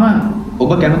ඇරුණාම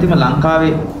ඔබ කැමතිම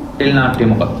ලංකාවේ ටෙලිනාට්‍ය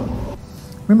මොකක්ද?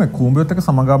 මම කූඹියොත් එක්ක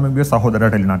සමගාමී ගිය සහෝදර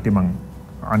ටෙලිනාට්‍ය මං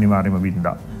අනිවාර්යයෙන්ම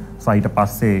වින්දා. ඊට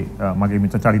පස්සේ මගේ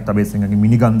මිත්‍ර චරිත බේසිංගගේ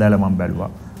මිනිගන්ධාල මම බැලුවා.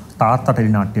 තාත්තා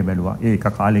ටෙලිනාට්‍ය බැලුවා. ඒ එක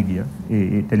කාලේ ගිය.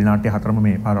 ඒ ටෙලිනාට්‍ය හතරම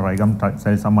මේ පාර රයිගම්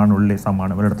සැල් සම්මාන උල්ලේ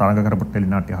සම්මාන වලට තරඟ කරපු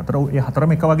ටෙලිනාට්‍ය හතර. ඒ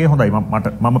හතරම එක වගේ හොඳයි.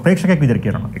 මම ප්‍රේක්ෂකයෙක් විදිහට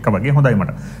කියනවා. එක වගේ හොඳයි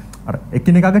මට. අර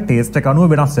එකිනෙකාගේ ටේස්ට් එක අනුව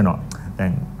වෙනස් වෙනවා.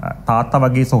 දැන් තාත්තා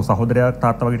වගේ සහෝදරයා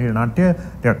තාත්තා වගේ ටෙලිනාට්‍ය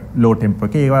ටිකක් ලෝ ටෙම්පෝ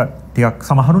එකේ ඒවා ටිකක්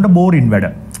සමහරුන්ට බෝරින් වැඩ.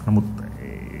 නමුත්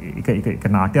ඒක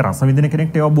නාට්‍ය රස විඳින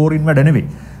කෙනෙක්ට ඒවා බෝරින් වැඩ නෙවෙයි.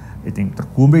 ඉතින්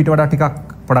කූඹියට වඩා ටිකක්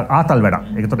පොඩක් ආතල්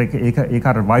වැඩක්. ඒක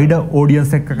අර වයිඩර්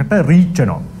ඔඩියන්ස් එකකට රීච්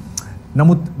වෙනවා.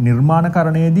 නමුත්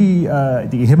නිර්මාණකරණයේදී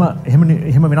ඉතින්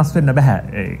එහෙම වෙනස් වෙන්න බෑ.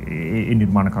 ඒ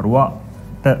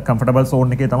නිර්මාණකරුවාට කම්ෆර්ටබල්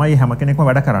සෝන් එකේ තමයි හැම කෙනෙක්ම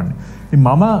වැඩ කරන්නේ. ඉතින්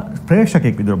මම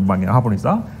ප්‍රේක්ෂකෙක් විදිහට මම අහපු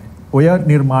නිසා ඔය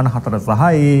නිර්මාණ හතර සහ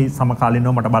ඒ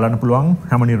සමකාලීනව මට බලන්න පුළුවන්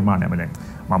හැම නිර්මාණයක්ම දැන්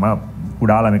මම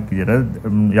කුඩා ළමෙක් විදිහට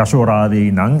යශෝරාවේ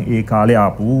ඉඳන් ඒ කාලේ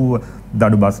ආපු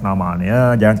දඩුබස් නාමානය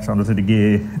ජයන්ත් චන්ද්‍රසිරිගේ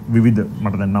විවිධ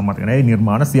මට දැන් නම් මතක නැහැ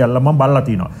නිර්මාණ සියල්ලම මම බලලා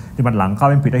තිනවා. ඉතින් මට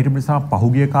ලංකාවෙන් පිට හිටපු නිසා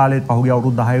පහුගිය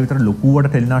අවුරුදු 10 විතර ලොකුවට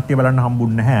ටෙලිනාට්‍ය බලන්න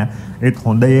හම්බුන්නේ නැහැ. ඒත්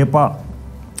හොඳ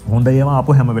ඒවා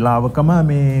ආපු හැම වෙලාවකම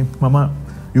මේ මම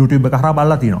YouTube එක හරහා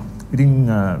බලලා තිනවා. ඉතින්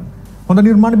හොඳ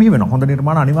නිර්මාණ බිහි වෙනවා. හොඳ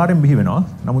නිර්මාණ අනිවාර්යෙන් බිහි වෙනවා.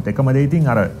 නමුත් එකම දේ ඉතින්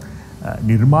අර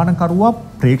නිර්මාණකරුවා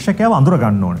ප්‍රේක්ෂකයව අඳුර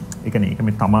ගන්න ඕනේ. ඒ කියන්නේ ඒක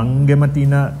මේ තමන්ගෙම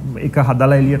තියෙන එක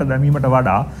හදලා එළියට දැමීමට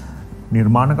වඩා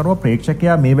නිර්මාණකරුවා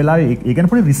ප්‍රේක්ෂකයා මේ වෙලාවේ ඒ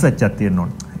කියන්නේ පොඩි රිසර්ච් එකක් තියෙන්න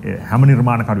ඕනේ. හැම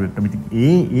නිර්මාණකරුවෙක්ටම ඉතින්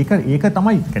ඒක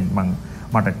තමයි කියන්නේ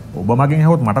මට ඔබ මගෙන්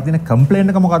අහුවොත් මට තියෙන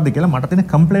කම්ප්ලේන් එක මොකක්ද කියලා මට තියෙන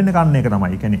කම්ප්ලේන් එක අන්න ඒක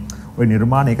තමයි. ඒ කියන්නේ ওই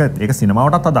නිර්මාණ ඒක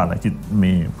සිනමාවටත් අදාළයි.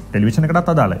 මේ ටෙලිවිෂන්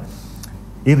එකටත් අදාළයි.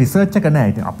 ඒ රිසර්ච් එක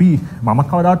නෑ. ඉතින් අපි මම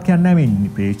කවදාවත් කියන්නේ නෑ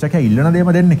මේ ප්‍රේක්ෂකයා ඉල්ලන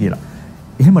දේම දෙන්න කියලා.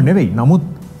 එහෙම නෙවෙයි. නමුත්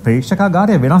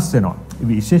ප්‍රේක්ෂකාගාරය වෙනස් වෙනවා.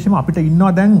 විශේෂයෙන්ම අපිට ඉන්නවා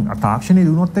දැන් තාක්ෂණයේ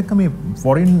දිනුනොත් එක්ක මේ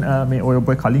ෆොරින් මේ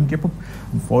ඔය කලින් කියපු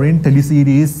ෆොරින් ටෙලි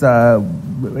සීරීස්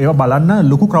ඒවා බලන්න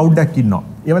ලොකු ක්‍රවුඩ් එකක් ඉන්නවා.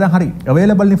 ඒවා දැන් හරි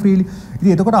අවේලබල් නේ ෆ්‍රීලි.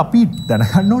 ඉතින් එතකොට අපි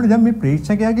දැනගන්න ඕනේ දැන් මේ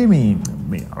ප්‍රේක්ෂකයාගේ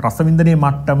මේ රසවින්දනයේ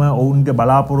මට්ටම ඔවුන්ගේ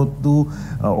බලාපොරොත්තු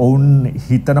ඔවුන්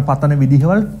හිතන පතන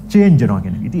විදිහවල් චේන්ජ් වෙනවා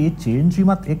කියන්නේ. ඉතින් ඒ චේන්ජ්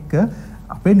වීමත් එක්ක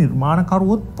අපේ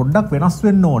නිර්මාණකරුවොත් පොඩ්ඩක් වෙනස්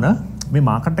වෙන්න ඕන. මේ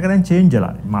මාකට් එක දැන් චේන්ජ්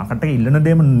වෙලා. මාකට් එක ඉල්ලන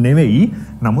දෙම නෙවෙයි.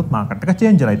 නමුත් මාකට් එක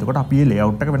චේන්ජ් වෙලා. ඒකට අපි මේ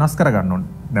ලේඅවුට් එක වෙනස් කරගන්න ඕනේ.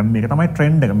 දැන් මේක තමයි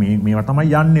ට්‍රෙන්ඩ් එක. මේවා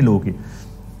තමයි යන්නේ ලෝකේ.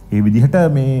 ඒ විදිහට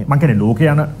මේ මම කියන්නේ ලෝකේ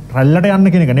යන රැල්ලට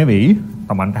යන්න කියන එක නෙවෙයි.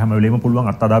 Tamanට හැම වෙලෙම පුළුවන්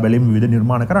අත්අදා බැලීම විවිධ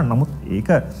නිර්මාණ කරන්න. නමුත්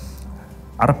ඒක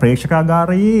අර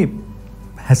ප්‍රේක්ෂකාගාරයේ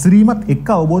හැසිරීමත්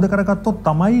එක්ක අවබෝධ කරගත්තොත්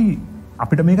තමයි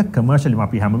අපිට මේක කමර්ෂියලි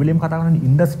අපි හැම වෙලෙම කතා කරන්නේ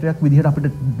ඉන්ඩස්ට්‍රියක් විදිහට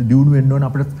අපිට දියුණු වෙන්න ඕන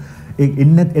අපිට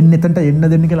එතනට එන්න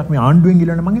දෙන්න කියලා අපි ආණ්ඩුවෙන්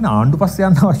ඉල්ලන මං කියන ආණ්ඩු පස්සේ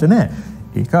යන්න අවශ්‍ය නැහැ.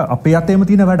 ඒක අපේ අතේම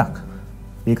තියෙන වැඩක්.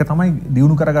 ඒක තමයි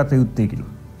දියුණු කරගත යුත්තේ කියලා.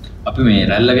 අපි මේ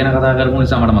රැල්ල ගැන කතා කරපු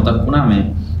නිසා මට මතක් වුණා මේ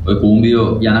ඔය කූඹියෝ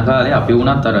යන කාලේ අපි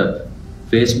වුණත් අර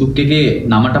Facebook එකේ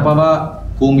නමට පවා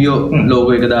කූඹියෝ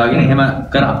ලෝගෝ එක දාගෙන එහෙම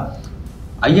කරා.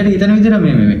 අයියට හිතන විදිහට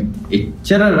මේ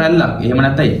එච්චර රැල්ලක් එහෙම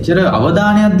නැත්නම් එච්චර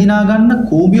අවධානයක් දිනා ගන්න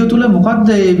කූඹිය තුල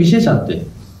මොකක්ද ඒ විශේෂත්වය?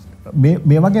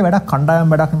 මේ වගේ වැඩක්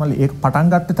කණ්ඩායම් වැඩක් නෙමෙයි. ඒක පටන්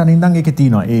ගත්ත තැන ඉඳන් ඒකේ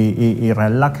තියෙනවා. ඒ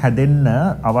රැල්ලක් හැදෙන්න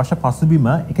අවශ්‍ය පසුබිම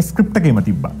ඒකේ ස්ක්‍රිප්ට් එකේම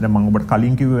තිබ්බා. දැන් මම ඔබට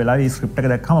කලින් කිව්ව වෙලාවේ මේ ස්ක්‍රිප්ට් එක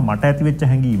දැක්කම මට ඇති වෙච්ච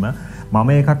හැඟීම මම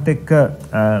ඒකට එක්ක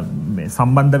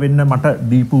සම්බන්ධ වෙන්න මට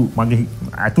දීපු මගේ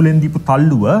ඇතුලෙන් දීපු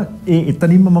තල්ලුව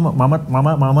එතනින්ම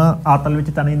මම ආතල්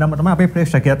වෙච්ච තැන ඉඳන්ම තමයි අපේ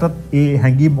ප්‍රේක්ෂකයාටත් ඒ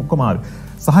හැඟීම් ඔක්කොම ආවේ.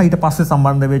 සහ ඊට පස්සේ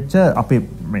සම්බන්ධ වෙච්ච අපේ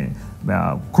මේ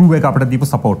ක්‍රූ එක අපිට දීපු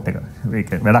සපෝට් එක. ඒක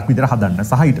වැඩක් විදිහට හදන්න.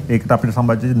 සහ ඒකට අපිට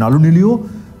සම්බන්ධ වෙච්ච නළු නිලියෝ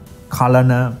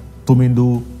කලන තුමින්දු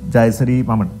ජයශ්‍රී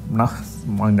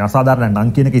මම අසාධාරණ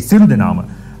නම් කියන එක සියලු දෙනාම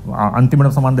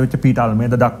අන්තිමට සම්බන්ධ වෙච්ච පීටාල්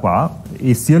මේද දක්වා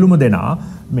ඒ සියලුම දෙනා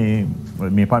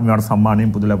මේවට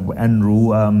සම්මානයෙන් පුදු ලැබුව ඇන්රු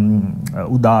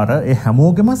උදාර ඒ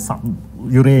හැමෝගෙම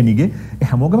යුරේනිගේ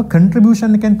ඒ හැමෝගෙම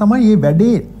කන්ට්‍රිබියුෂන් එකෙන් තමයි මේ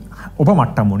වැඩේ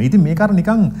ඔපමට්ටම් වුණේ. ඉතින් මේක අර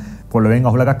නිකන් පොළවෙන්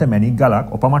අහුලගත්ත මැණික් ගලක්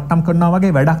ඔපමට්ටම් කරනවා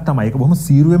වගේ වැඩක් තමයි. ඒක බොහොම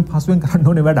සීරුවෙන් පහසුවෙන් කරන්න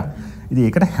ඕනේ වැඩක්. ඉතින්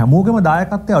ඒකට හැමෝගෙම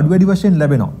දායකත්වය අඩු වැඩි වශයෙන්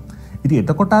ලැබෙනවා. ඉතින්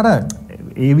එතකොට අර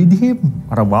ඒ විදිහේ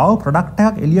අර වාව් ප්‍රොඩක්ට්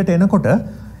එකක් එළියට එනකොට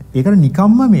ඒකට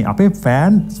නිකම්ම මේ අපේ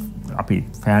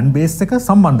ෆෑන් බේස් එක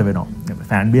සම්බන්ධ වෙනවා.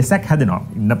 ෆෑන් බේස් එකක් හැදෙනවා.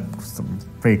 ඉන්න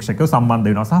ප්‍රේක්ෂකයෝ සම්බන්ධ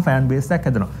වෙනවා සහ ෆෑන් බේස් එකක්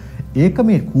හැදෙනවා. ඒක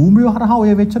මේ කූඹිය හරහා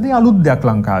ඔය වෙච්ච දේ අලුත් දෙයක්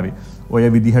ලංකාවේ. ඔය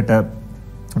විදිහට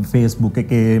Facebook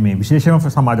එකේ මේ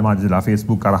විශේෂම සමාජ මාධ්‍යවල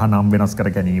Facebook කරහා නම් වෙනස් කර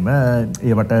ගැනීම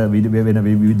ඒවට වෙන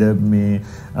විවිධ මේ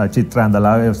චිත්‍ර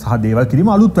ඇඳලා සහ දේවල් කිරීම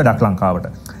අලුත් වැඩක් ලංකාවට.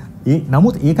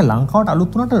 නමුත් ඒක ලංකාවට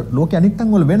අලුත් වුණාට ලෝකෙ අනිත්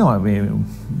තැන් වල වෙනවා. මේ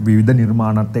විවිධ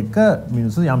නිර්මාණات එක්ක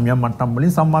මිනිස්සු යම් මට්ටම්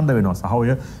වලින් සම්බන්ධ වෙනවා.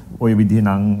 සහ ඔය විදිහ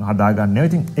නම් හදාගන්නවා.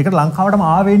 ඉතින් ඒකට ලංකාවටම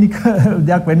ආවේනික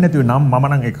දෙයක් වෙන්නේ නැතුව නම්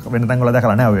මම නම් ඒක වෙන තැන් වල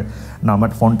දැකලා නැහැ ඔය.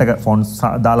 නමට ෆොන්ට්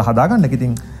දාලා හදාගන්න එක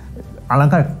ඉතින්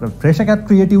අලංකාර ප්‍රේක්ෂකයාත්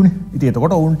ක්‍රියේටිව්නේ. ඉතින්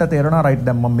එතකොට ඔවුන්ට තේරෙනවා රයිට්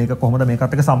දැන් මම මේක කොහොමද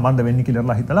මේකත් එක්ක සම්බන්ධ වෙන්නේ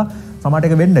කියලා හිතලා සමහරට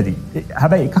ඒක වෙන්නේ නැති.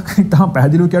 හැබැයි එකක් තාම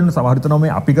පැහැදිලිව කියන්න සමහර හිතනවා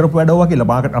මේ අපි කරපු වැඩවවා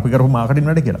කියලා අපි කරපු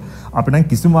මාකටිං වැඩ කියලා. අපි නම්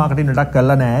කිසිම මාකටිං වැඩක්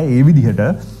කරලා නැහැ. ඒ විදිහට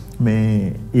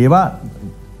මේ ඒවා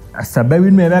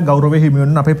සැබවින්ම ඒවා ගෞරවය හිමි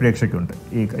වෙන අපේ ප්‍රේක්ෂකයන්ට.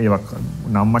 ඒවා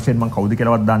නම් වශයෙන් මම කවුද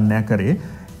කියලාවත් දන්නේ නැහැ කරේ.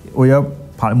 ඔය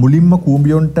මුලින්ම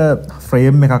කූඹියොන්ට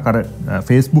ෆ්‍රේම් එකක් අර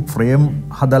Facebook ෆ්‍රේම්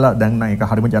හදලා දැන් නම් ඒක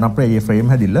හරිම ජනප්‍රියයි. ඒ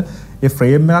ෆ්‍රේම් හැදිල්ල ඒ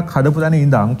ෆ්‍රේම් එකක් හදපු තැන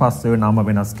ඉඳන් පස්සේ නම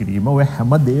වෙනස් කිරීම ඔය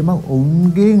හැමදේම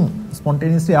ඔවුන්ගෙන්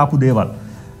ස්පොන්ටේනියස්ලි ආපු දේවල්.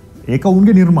 ඒක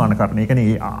ඔවුන්ගේ නිර්මාණකරණ. ඒ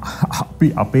කියන්නේ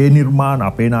අපේ නිර්මාණ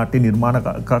අපේ නාට්‍ය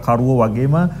නිර්මාණකරුවෝ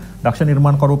වගේම දක්ෂ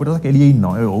නිර්මාණකරුවෝ පිටසක් එළියේ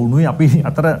ඉන්නවා. ඒ ඔවුනුයි අපි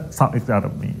අතර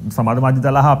සමාජ මාධ්‍ය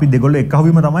දාලා අපි දෙගොල්ලෝ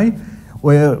එක්කහුවීම තමයි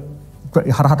ඔය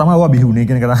හරහා තමයි ඔය බිහි වුණේ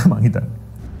කියන එක තමයි මම හිතන්නේ.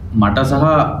 මට සහ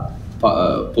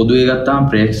පොදුවේ ගත්තාම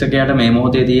ප්‍රේක්ෂකයාට මේ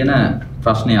මොහොතේ තියෙන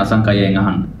ප්‍රශ්නේ අසංකයෙන්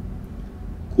අහන්න.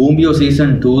 කූඹියෝ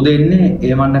සීසන් 2 දෙන්නේ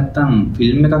එහෙම නැත්නම්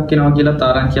ෆිල්ම් එකක් එනවා කියලා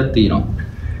තාරාංශයක් තියෙනවා.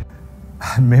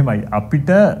 මෙහෙමයි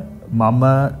අපිට මම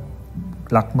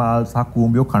ලක්මාල් සහ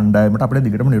කූඹියෝ කණ්ඩායමට අපිට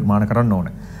දිගටම නිර්මාණ කරන්න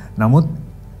ඕනේ. නමුත්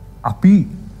අපි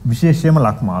විශේෂයෙන්ම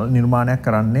ලක්මාල් නිර්මාණයක්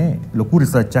කරන්නේ ලොකු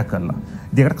රිසර්ච් එකක් කරලා.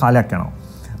 ඒකට කාලයක් යනවා.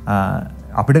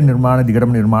 අපිට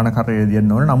දිගටම නිර්මාණ කරේ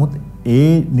දෙන්න ඕනේ. නමුත්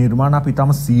ඒ නිර්මාණ අපි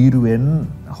තම සීරුවෙන්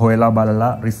හොයලා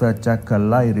බලලා රිසර්ච් එකක්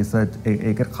කරලා ඒ රිසර්ච්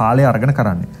ඒක කාලය අරගෙන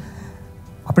කරන්නේ.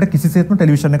 අපිට කිසිසේත්ම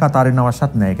ටෙලිවිෂන් එක අතාරින්න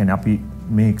අවශ්‍යත් නැහැ. ඒ කියන්නේ අපි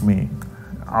මේ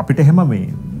අපිට එහෙම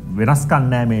මේ වෙනස්කම්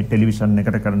නැහැ මේ ටෙලිවිෂන්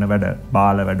එකට කරන වැඩ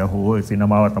බාල වැඩ හෝ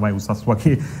සිනමාව තමයි උසස්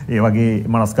වගේ ඒ වගේ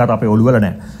මනස්කාර අපේ ඔළුවල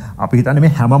නැහැ. අපි හිතන්නේ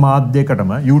මේ හැම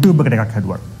මාධ්‍යයකටම YouTube එකට එකක්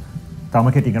හැදුවා. තම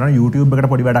කෙටි කරන YouTube එකට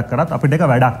පොඩි වැඩක් කරත් අපිට ඒක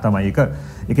වැඩක් තමයි.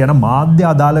 ඒක යන මාධ්‍ය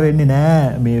අදාළ වෙන්නේ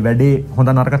නැහැ මේ වැඩේ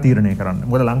හොඳ නරක තීරණය කරන්න.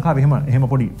 මොකද ලංකාවේ එහෙම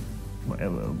පොඩි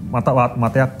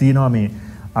මතයක් තියෙනවා මේ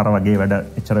අර වගේ වැඩ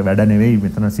එච්චර වැඩ නෙවෙයි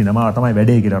මෙතන සිනමාව තමයි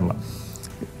වැඩේ කියලා.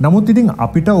 නමුත් ඉතින්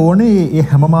අපිට ඕනේ මේ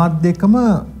හැම මාධ්‍යයකම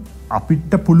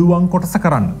අපිට පුළුවන් කොටස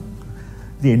කරන්න.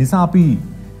 ඉතින් ඒ නිසා අපි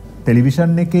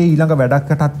ටෙලිවිෂන් එකේ ඊළඟ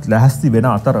වැඩකටත් ලැහැස්ති වෙන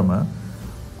අතරම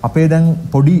අපේ දැන්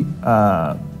පොඩි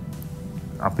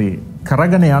අපේ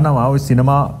කරගෙන යනවා ඔය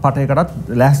සිනමා පටයකටත්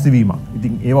ලැහැස්ති වීම.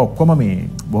 ඉතින් ඒවා ඔක්කොම මේ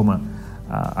බොහොම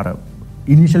අර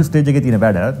ඉනිෂියල් ස්ටේජ් එකේ තියෙන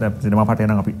වැඩ. දැන් සිනමා පටය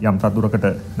නම් අපි යම් තත්දුරකට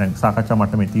දැන් සාකච්ඡා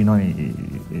මට්ටමේ තියෙනවා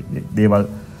මේ දේවල්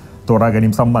තෝරා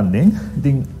ගැනීම සම්බන්ධයෙන්.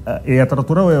 ඉතින් ඒ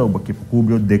අතරතුර ඔය ඔබ කියපු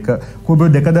කූඹියෝ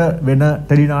දෙකද වෙන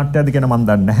ටෙලි නාට්‍යයක්ද කියන මම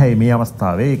දන්නේ නැහැ මේ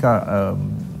අවස්ථාවේ. ඒක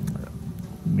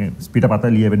පිටපත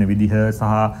ලියවෙන විදිහ සහ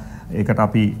ඒකට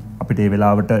අපිට ඒ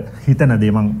වෙලාවට හිතන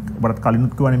දේ මම ඔබට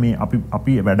කලිනුත් කියවනේ මේ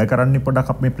අපි වැඩ කරන්නේ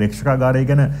පොඩක් අපේ ප්‍රේක්ෂකාගාරය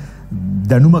ගැන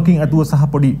දැනුමකින් ඇතුව සහ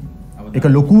පොඩි ඒක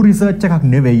ලොකු රිසර්ච් එකක්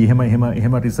නෙවෙයි.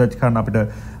 එහෙම රිසර්ච් කරන්න අපිට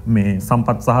මේ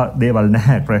සම්පත් සහ දේවල්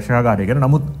නැහැ ප්‍රේක්ෂකාගාරය ගැන.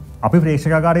 නමුත් අපි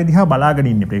ප්‍රේක්ෂකාගාරය දිහා බලාගෙන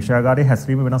ඉන්නේ. ප්‍රේක්ෂකාගාරයේ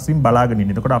හැසිරීම වෙනස් වීම බලාගෙන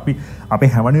ඉන්නේ. එතකොට අපි අපේ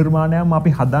හැම නිර්මාණයක්ම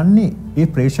අපි හදන්නේ ඒ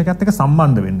ප්‍රේක්ෂකයාත් එක්ක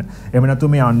සම්බන්ධ වෙන්න. එහෙම නැතු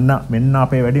මේ අන්න මෙන්න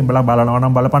අපේ වැඩි උඹලා බලනවා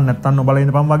නම් බලපන් නැත්නම් නොබල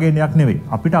ඉන්නපන් වගේ දෙයක් නෙවෙයි.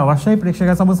 අපිට අවශ්‍යයි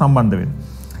ප්‍රේක්ෂකයා සමග සම්බන්ධ වෙන්න.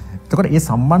 එතකොට ඒ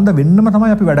සම්බන්ධ වෙන්නම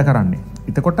තමයි අපි වැඩ කරන්නේ.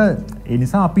 එතකොට ඒ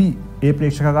නිසා අපි ඒ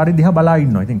ප්‍රේක්ෂකාගාරය දිහා බලා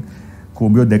ඉන්නවා. ඉතින්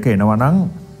කූඹියෝ දෙක එනවා නම්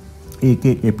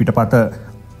ඒකේ ඒ පිටපත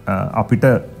අපිට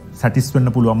සැටිස් වෙන්න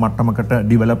පුළුවන් මට්ටමකට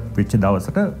ඩිවෙලොප් වෙච්ච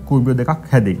දවසට කූඹියෝ දෙකක්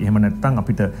හැදෙයි. එහෙම නැත්නම්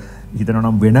අපිට හිතනවා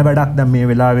නම් වෙන වැඩක් දැන් මේ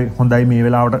වෙලාවේ හොඳයි මේ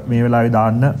වෙලාවේ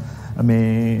දාන්න මේ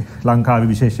ලංකාවේ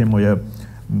විශේෂයෙන්ම ඔය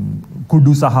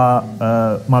කුඩු සහ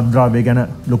මද්ද්‍රව්‍ය ගැන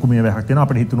ලොකු මේවාවක් තියෙනවා.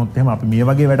 අපිට හිතුනොත් එහෙම අපි මේ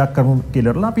වගේ වැඩක් කරමු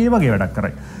කියලා අපි මේ වගේ වැඩක්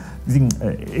කරයි. ඉතින්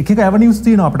එක ඇවනියුස්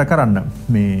තියෙනවා අපිට කරන්න.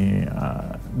 මේ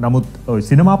නමුත් ඔය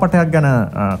සිනමා පටයක් ගැන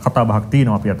කතා බහක්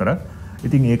තියෙනවා අපි අතර.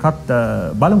 ඉතින් ඒකත්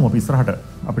බලමු අපි ඉස්සරහට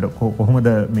අපිට කොහොමද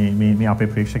මේ අපේ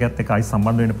ප්‍රේක්ෂකයත් එක්ක ආයි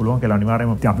සම්බන්ධ වෙන්න පුළුවන් කියලා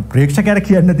අනිවාර්යයෙන්ම අපි ප්‍රේක්ෂකයන්ට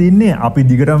කියන්න තියෙන්නේ අපි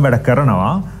දිගටම වැඩ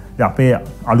කරනවා. අපේ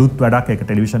අලුත් වැඩක් ඒක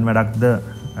ටෙලිවිෂන් වැඩක්ද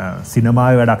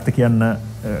සිනමාවේ වැඩක්ද කියන්න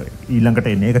ඊළඟට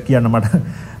එන එක කියන්න මට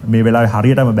මේ වෙලාවේ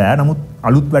හරියටම බෑ. නමුත්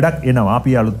අලුත් වැඩක් එනවා.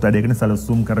 අපි අලුත් වැඩයකට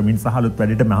සැලසුම් කරමින් සහ අලුත්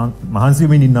වැඩේට මහන්සි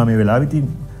වෙමින් ඉන්නවා මේ වෙලාවේ. ඉතින්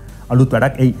අලුත්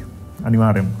වැඩක් එයි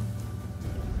අනිවාර්යයෙන්ම.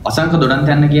 අසංක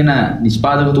දොඩන්තැන්න කියන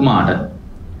නිෂ්පාදකතුමාට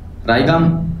රයිගම්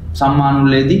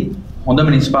සම්මානුල්ලේදී හොඳම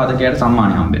නිෂ්පාදකයාට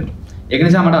සම්මානය හම්බෙනවා. ඒක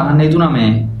නිසා මට අහන්න හිතුණා මේ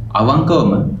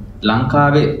අවංකවම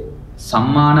ලංකාවේ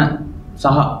සම්මාන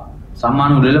සහ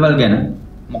සම්මාන උළෙලවල් ගැන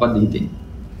මොකක්ද හිතෙන්නේ?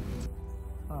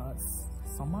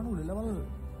 සම්මාන උළෙලවල්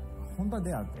හොඳ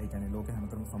දෙයක්. ඒ කියන්නේ ලෝකේ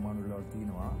හැමතැනම සම්මාන උළෙලවල්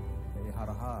තියෙනවා. ඒ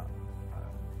හරහා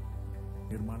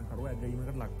නිර්මාණකරුවෝ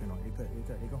ඇගයීමකට ලක් වෙනවා.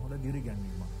 ඒක හොඳ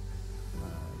දිරිගැන්වීමක්.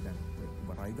 දැන්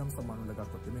රයිගම් සම්මාන උළෙල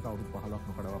ගත්තොත් මේක අවුරුදු 15ක්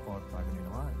නොකඩවා පවත්වාගෙන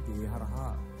යනවා. ඉතින් ඒ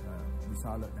හරහා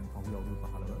විශාල දැන් පහුගිය අවුරුදු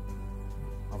 15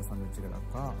 අවසන් වෙච්ච එක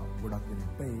දක්වා ගොඩක්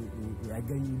දෙනෙක්ට ඒ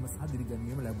ඇගයීම සහ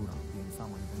දිරිගැන්වීම ලැබුණා. ඒ නිසා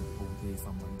මම හිතන්නේ කෝම්බියේ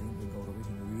සම්බන්ධයෙන් ඒ ගෞරවය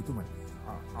හිමි විය යුතුමයි.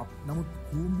 නමුත්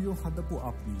කෝම්බියෝ හදපු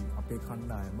අපි අපේ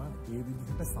කණ්ඩායම ඒ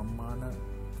විදිහට සම්මාන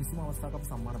කිසිම අවස්ථාවක අපි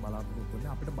සම්මාන බලාපොරොත්තු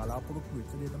වෙන්නේ අපිට බලාපොරොත්තු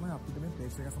වෙච්ච දේ තමයි අපිට මේ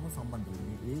ප්‍රේක්ෂකයා සමග සම්බන්ධ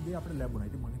වෙන්නේ. ඒ දේ අපිට ලැබුණා.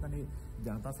 ඉතින් මම හිතන්නේ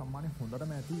ජනතා සම්මානය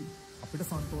හොඳටම ඇති අපිට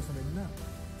සන්තෝෂ වෙන්න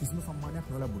කිසිම සම්මානයක්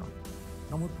නොලැබුණා.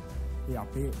 නමුත් ඒ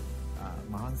අපේ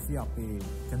මහන්සිය අපේ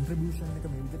කන්ට්‍රිබියුෂන් එක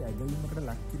මේ විදිහට ඇගයීමකට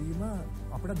ලක් කිරීම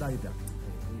අපිට ධෛර්යයක්.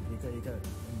 ඒක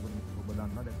ඔබ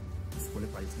දන්නා දැන්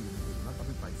ඉස්කෝලේ ප්‍රයිස් ගිහින්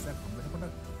අපි ප්‍රයිස් එකක් හම්බ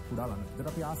වෙනකොට කුඩා ළමයින්ට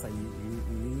අපි ආසයි.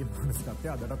 ඒ මානසිකත්වය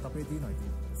අදටත් අපේ තියෙනවා.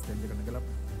 ඉතින් ස්ටේජ් එකට ගලා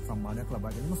සම්මානයක්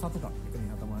ලබා ගැනීම සතුටක්. ඒක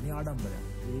නිහතමානී ආඩම්බරයක්.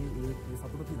 ඒ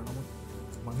සතුට තියෙනවා. නමුත්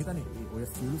මම හිතන්නේ ඔය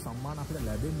සියලු සම්මාන අපිට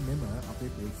ලැබෙන්නෙම අපේ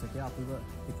ප්‍රේක්ෂකයා අපිව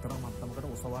එක්තරා මට්ටමකට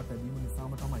ඔසවා තැබීම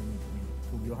නිසාම තමයි මේ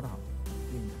කුඩිය හරහා.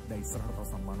 ඉතින් දැන් ඉස්සරහට තව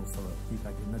සම්මාන උත්සව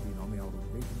කීපයක් ඉන්න තියෙනවා මේ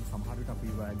අවුරුද්දේ. ඉතින් සමහර විට අපි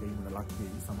වෑගීමකට ලක්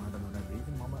වෙයි, සමහරට නොලැබෙයි.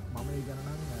 ඉතින් මම ඒ ගැන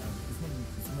නම් කිසිම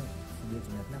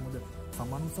සුබේචනයක් නෑ. මොකද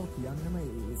සම්මාන උත්සව කියන්නේම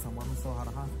ඒ සම්මාන උත්සව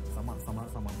හරහා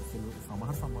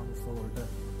සමහර සම්මාන උත්සව වලට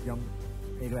යම්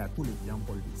ඒක ඇතුළේ යම්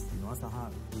පොලිටික්ස් තියෙනවා සහ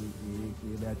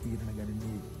ඒ දෑ තීරණ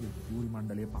ගැනීමේ ජූරි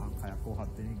මණ්ඩලයේ 5ක් 6ක් හෝ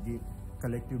 7 දෙනෙක්ගේ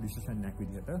කලෙක්ටිව් ඩිසිෂන් එකක්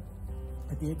විදිහට.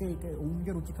 ඒක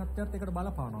ඔවුන්ගේ රුචිකත්වයට ඒකට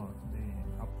බලපානවා.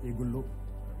 ඒගොල්ලෝ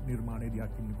නිර්මාණය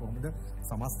දකින්නේ කොහොමද?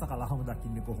 සමස්ත කලාවම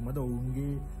දකින්නේ කොහොමද?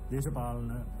 ඔවුන්ගේ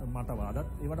දේශපාලන මතවාදත්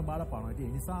ඒවට බලපානවා. ඒ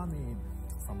නිසා මේ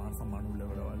සම්මාන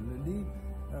උළෙලවලදී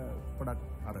පොඩක්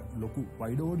අර ලොකු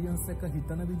වයිඩ් ඔඩියන්ස් එක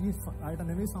හිතන විදිහ ආයත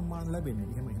නෙවෙයි සම්මාන ලැබෙන්නේ.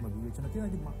 එහෙම විවේචන තියෙනවා.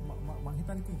 ඉතින් මම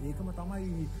හිතන්නේ ඒකම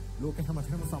තමයි ලෝකෙ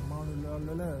හැමතැනම සම්මාන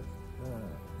වල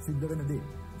සිද්ධ වෙන දේ.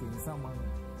 ඒ නිසා මම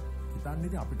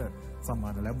හිතන්නේ අපිට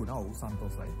සම්මාන ලැබුණා. ඔව්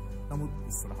සන්තෝෂයි. නමුත්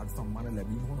ඉස්සරහට සම්මාන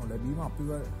ලැබීම හෝ නොලැබීම අපිව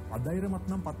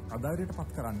අධෛර්යයටපත්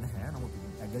කරන්නේ නැහැ. නමුත්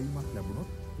ඇගයීමක් ලැබුණොත්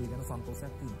ඒ ගැන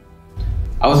සන්තෝෂයක් තියෙනවා.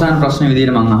 අවසාන ප්‍රශ්නේ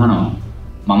විදිහට මම අහනවා.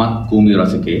 මමත් කූඹිය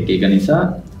රසිකයෙක්. ඒක නිසා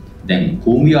දැන්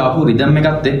කූඹිය ආපු රිද්ම්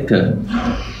එකත් එක්ක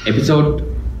එපිසෝඩ්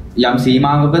යම්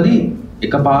සීමාවකදී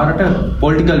එකපාරට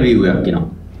පොලිටිකල් view එකක් එනවා.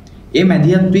 ඒ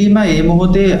මැදිහත් වීම ඒ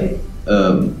මොහොතේ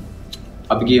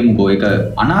අපි කියමුකෝ ඒක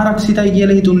අනාරක්ෂිතයි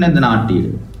කියලා හිතුන්නේ නැද්ද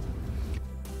නාට්‍යයේ?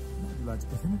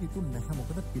 එහෙම හිතුන්නේ නැහැ.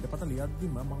 මොකද පිටපත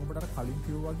ලියද්දිම මම ඔබට අර කලින්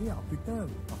කිව්වා වගේ අපිට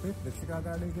අපේ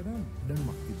ප්‍රේක්ෂකාගාරය ගැන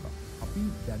දැනුමක් තිබ්බා. අපි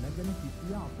දැනගෙන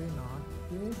හිටියා අපේ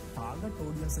නාට්‍යයේ ටාගට්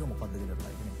ඔඩියන්ස් එක මොකක්ද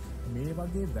කියලා. මේ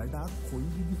වගේ වැඩක් කොයි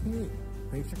විදිහේ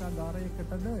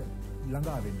ප්‍රේක්ෂකාගාරයකටද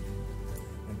ළඟා වෙන්නේ.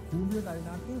 කූඹිය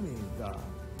නාට්‍යයේ මේ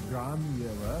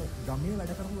ග්‍රාමීයව ගමේ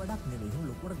වැඩ කරපු වැඩක් නෙවෙයි. එහෙනම්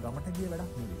ලොකුවට ගමට ගිය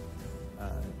වැඩක් නෙවෙයි.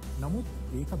 නමුත්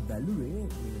ඒක බැලුවේ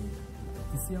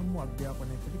කිසියම්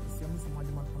අධ්‍යාපනයකට කිසියම් සමාජ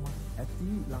මට්ටමක් ඇති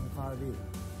ලංකාවේ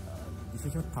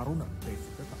විශේෂ තරුණ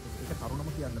ප්‍රේක්ෂක. ඒක තරුණම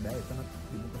කියන්න බෑ. එතන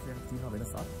ඩෙමොක්‍රසියක් තියෙන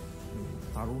වෙනසක්.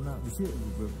 තරුණ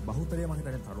බහුතරය මම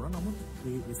හිතන්නේ තරුණ. නමුත්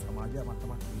ඒ සමාජය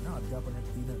මට්ටමක් තියෙන අධ්‍යාපනයක්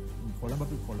තියෙන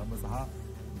කොළඹ සහ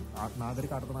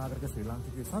නාගරික අර්ධනාගරික ශ්‍රී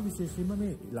ලාංකිකයෝ සහ විශේෂයෙන්ම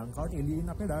මේ ලංකාවට එළියේ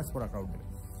ඉන්න අපේ ඩයස්පොරා ක්‍රවුඩ් එක.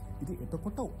 ඉතින්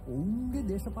එතකොට ඔවුන්ගේ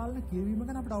දේශපාලන කියවීම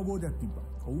ගැන අපිට අවබෝධයක් තිබ්බා.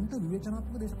 ඔවුන්ට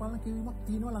විවේචනාත්මක දේශපාලන කියවීමක්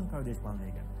තියෙනවා ලංකාවේ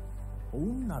දේශපාලනය ගැන.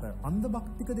 ඔවුන් අර අන්ධ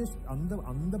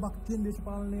භක්තියෙන්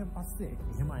දේශපාලනය පස්සේ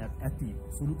එහෙම අයත් ඇති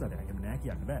සුළුතරයක්. එහෙම නෑ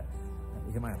කියන්න බෑ.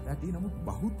 එහෙම අයත් ඇති. නමුත්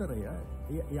බහුතරය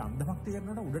ඒ අන්ධ භක්තිය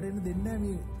කරනකොට උඩට එන්න දෙන්නේ නෑ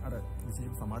මේ අර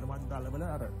විශේෂ සමාජ මාධ්‍යවල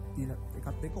අර තියෙන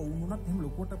එකත් එක්ක ඔවුන් උනත් එහෙම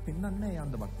ලොකුවට පෙන්වන්නේ නෑ ඒ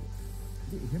අන්ධ භක්තිය.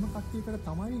 ඉතින් එහෙම කට්ටියකට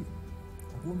තමයි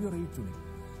කූඹියෝ රීච් උනේ.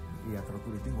 ඒ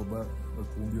අතරතුර ඉතින් ඔබ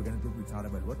කූඹියෝ ගැන කියපු විචාර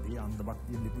බැලුවත් ඒ අන්ධ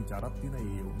භක්තියෙන් ලිපි විචාරක් තියෙන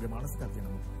ඒ ඔබගේ මානසිකත්වය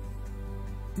නම.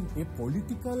 ඉතින් ඒ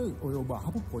පොලිටිකල් ඔය ඔබ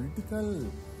අහපු පොලිටිකල්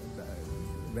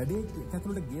වැඩේ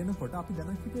ඇතුළට ගියනකොට අපි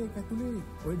දැනන් හිටියේ ඒක ඇතුලේ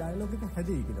ওই ඩයලොග් එක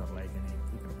හැදෙයි කියලා. ඒ කියන්නේ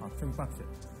ඒක පක්ෂ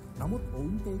විපක්ෂ. නමුත්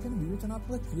ඔවුන්ට ඒක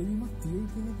විවේචනාත්මක කියවීමක් තියෙයි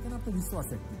කියන එක ගැන අපේ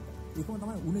විශ්වාසයක් තිබ්බා. ඒකම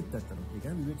තමයි උනෙත් ඇත්තටම. ඒ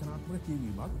කියන්නේ විවේචනාත්මක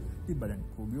කියවීමක් තිබ්බා. දැන්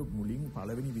කූඹියෝ මුලින්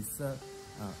පළවෙනි 20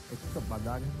 එක්ක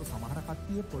බදාගෙන සමහර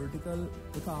කට්ටිය පොලිටිකල්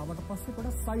එක ආවට පස්සේ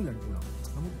පොඩක් සයිලන්ට් වුණා.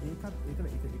 නමුත් ඒක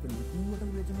ලිපියට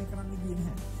විවේචනය කරන්න ගියේ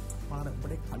නැහැ.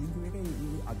 අපිට කලින් කිව්වේ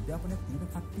මේ අධ්‍යාපනයේ තියෙන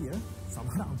කට්ටිය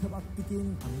සමහර අන්ධභක්තිකෙන්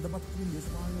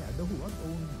දේශපාලනය ඇදහුවත්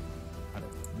ඔවුන් අර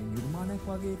මේ නිර්මාණයක්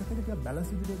වගේ එකකට ටිකක්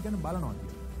බැලන්ස් විදිහට ගැන බලනවා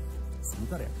කියලා.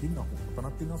 සුළුතරයක් ඉන්නවා.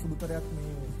 කොතනක් තියෙනවා සුළුතරයක්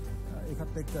මේ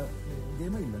ඒකත් එක්ක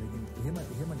ගේම ඉල්ලන. ඉතින්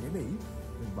එහෙම නෙවෙයි.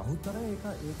 බහුතරය ඒක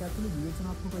ඇතුළේ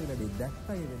විවේචනාත්මක ඒ වැඩේ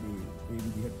දැක්කා. ඒ වැඩේ ඒ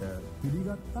විදිහට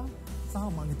පිළිගත්තා. සහ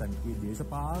මම හිතන්නේ මේ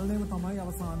දේශපාලනයම තමයි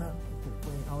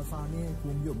අවසානයේ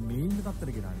කූඹියෝ මේන්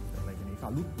තත්ත්වයට ගෙනාවේ. ඒ කියන්නේ ඒක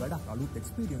අලුත් වැඩක්, අලුත්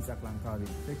එක්ස්පීරියන්ස් එකක්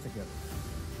ලංකාවේ ප්‍රේක්ෂකයන්ට.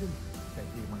 ඉතින්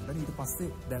මම හිතන්නේ ඊට පස්සේ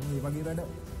දැන් මේ වගේ වැඩ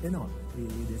එනවා.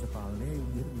 මේ දේශපාලනයේ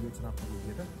විදිහට විවේචනාත්මක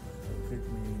විදිහට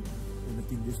මේ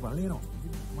උන්තින් දේශපාලනය එනවා.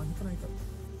 මම හිතනවා ඒක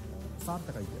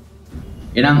සාර්ථකයි කියලා.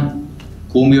 එහෙනම්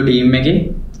කූඹියෝ ටීම් එකේ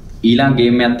ඊළඟ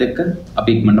ගේම් එකත් එක්ක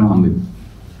අපි ඉක්මනටම හම්බෙමු.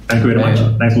 Thank you very much.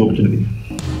 Thanks for the opportunity.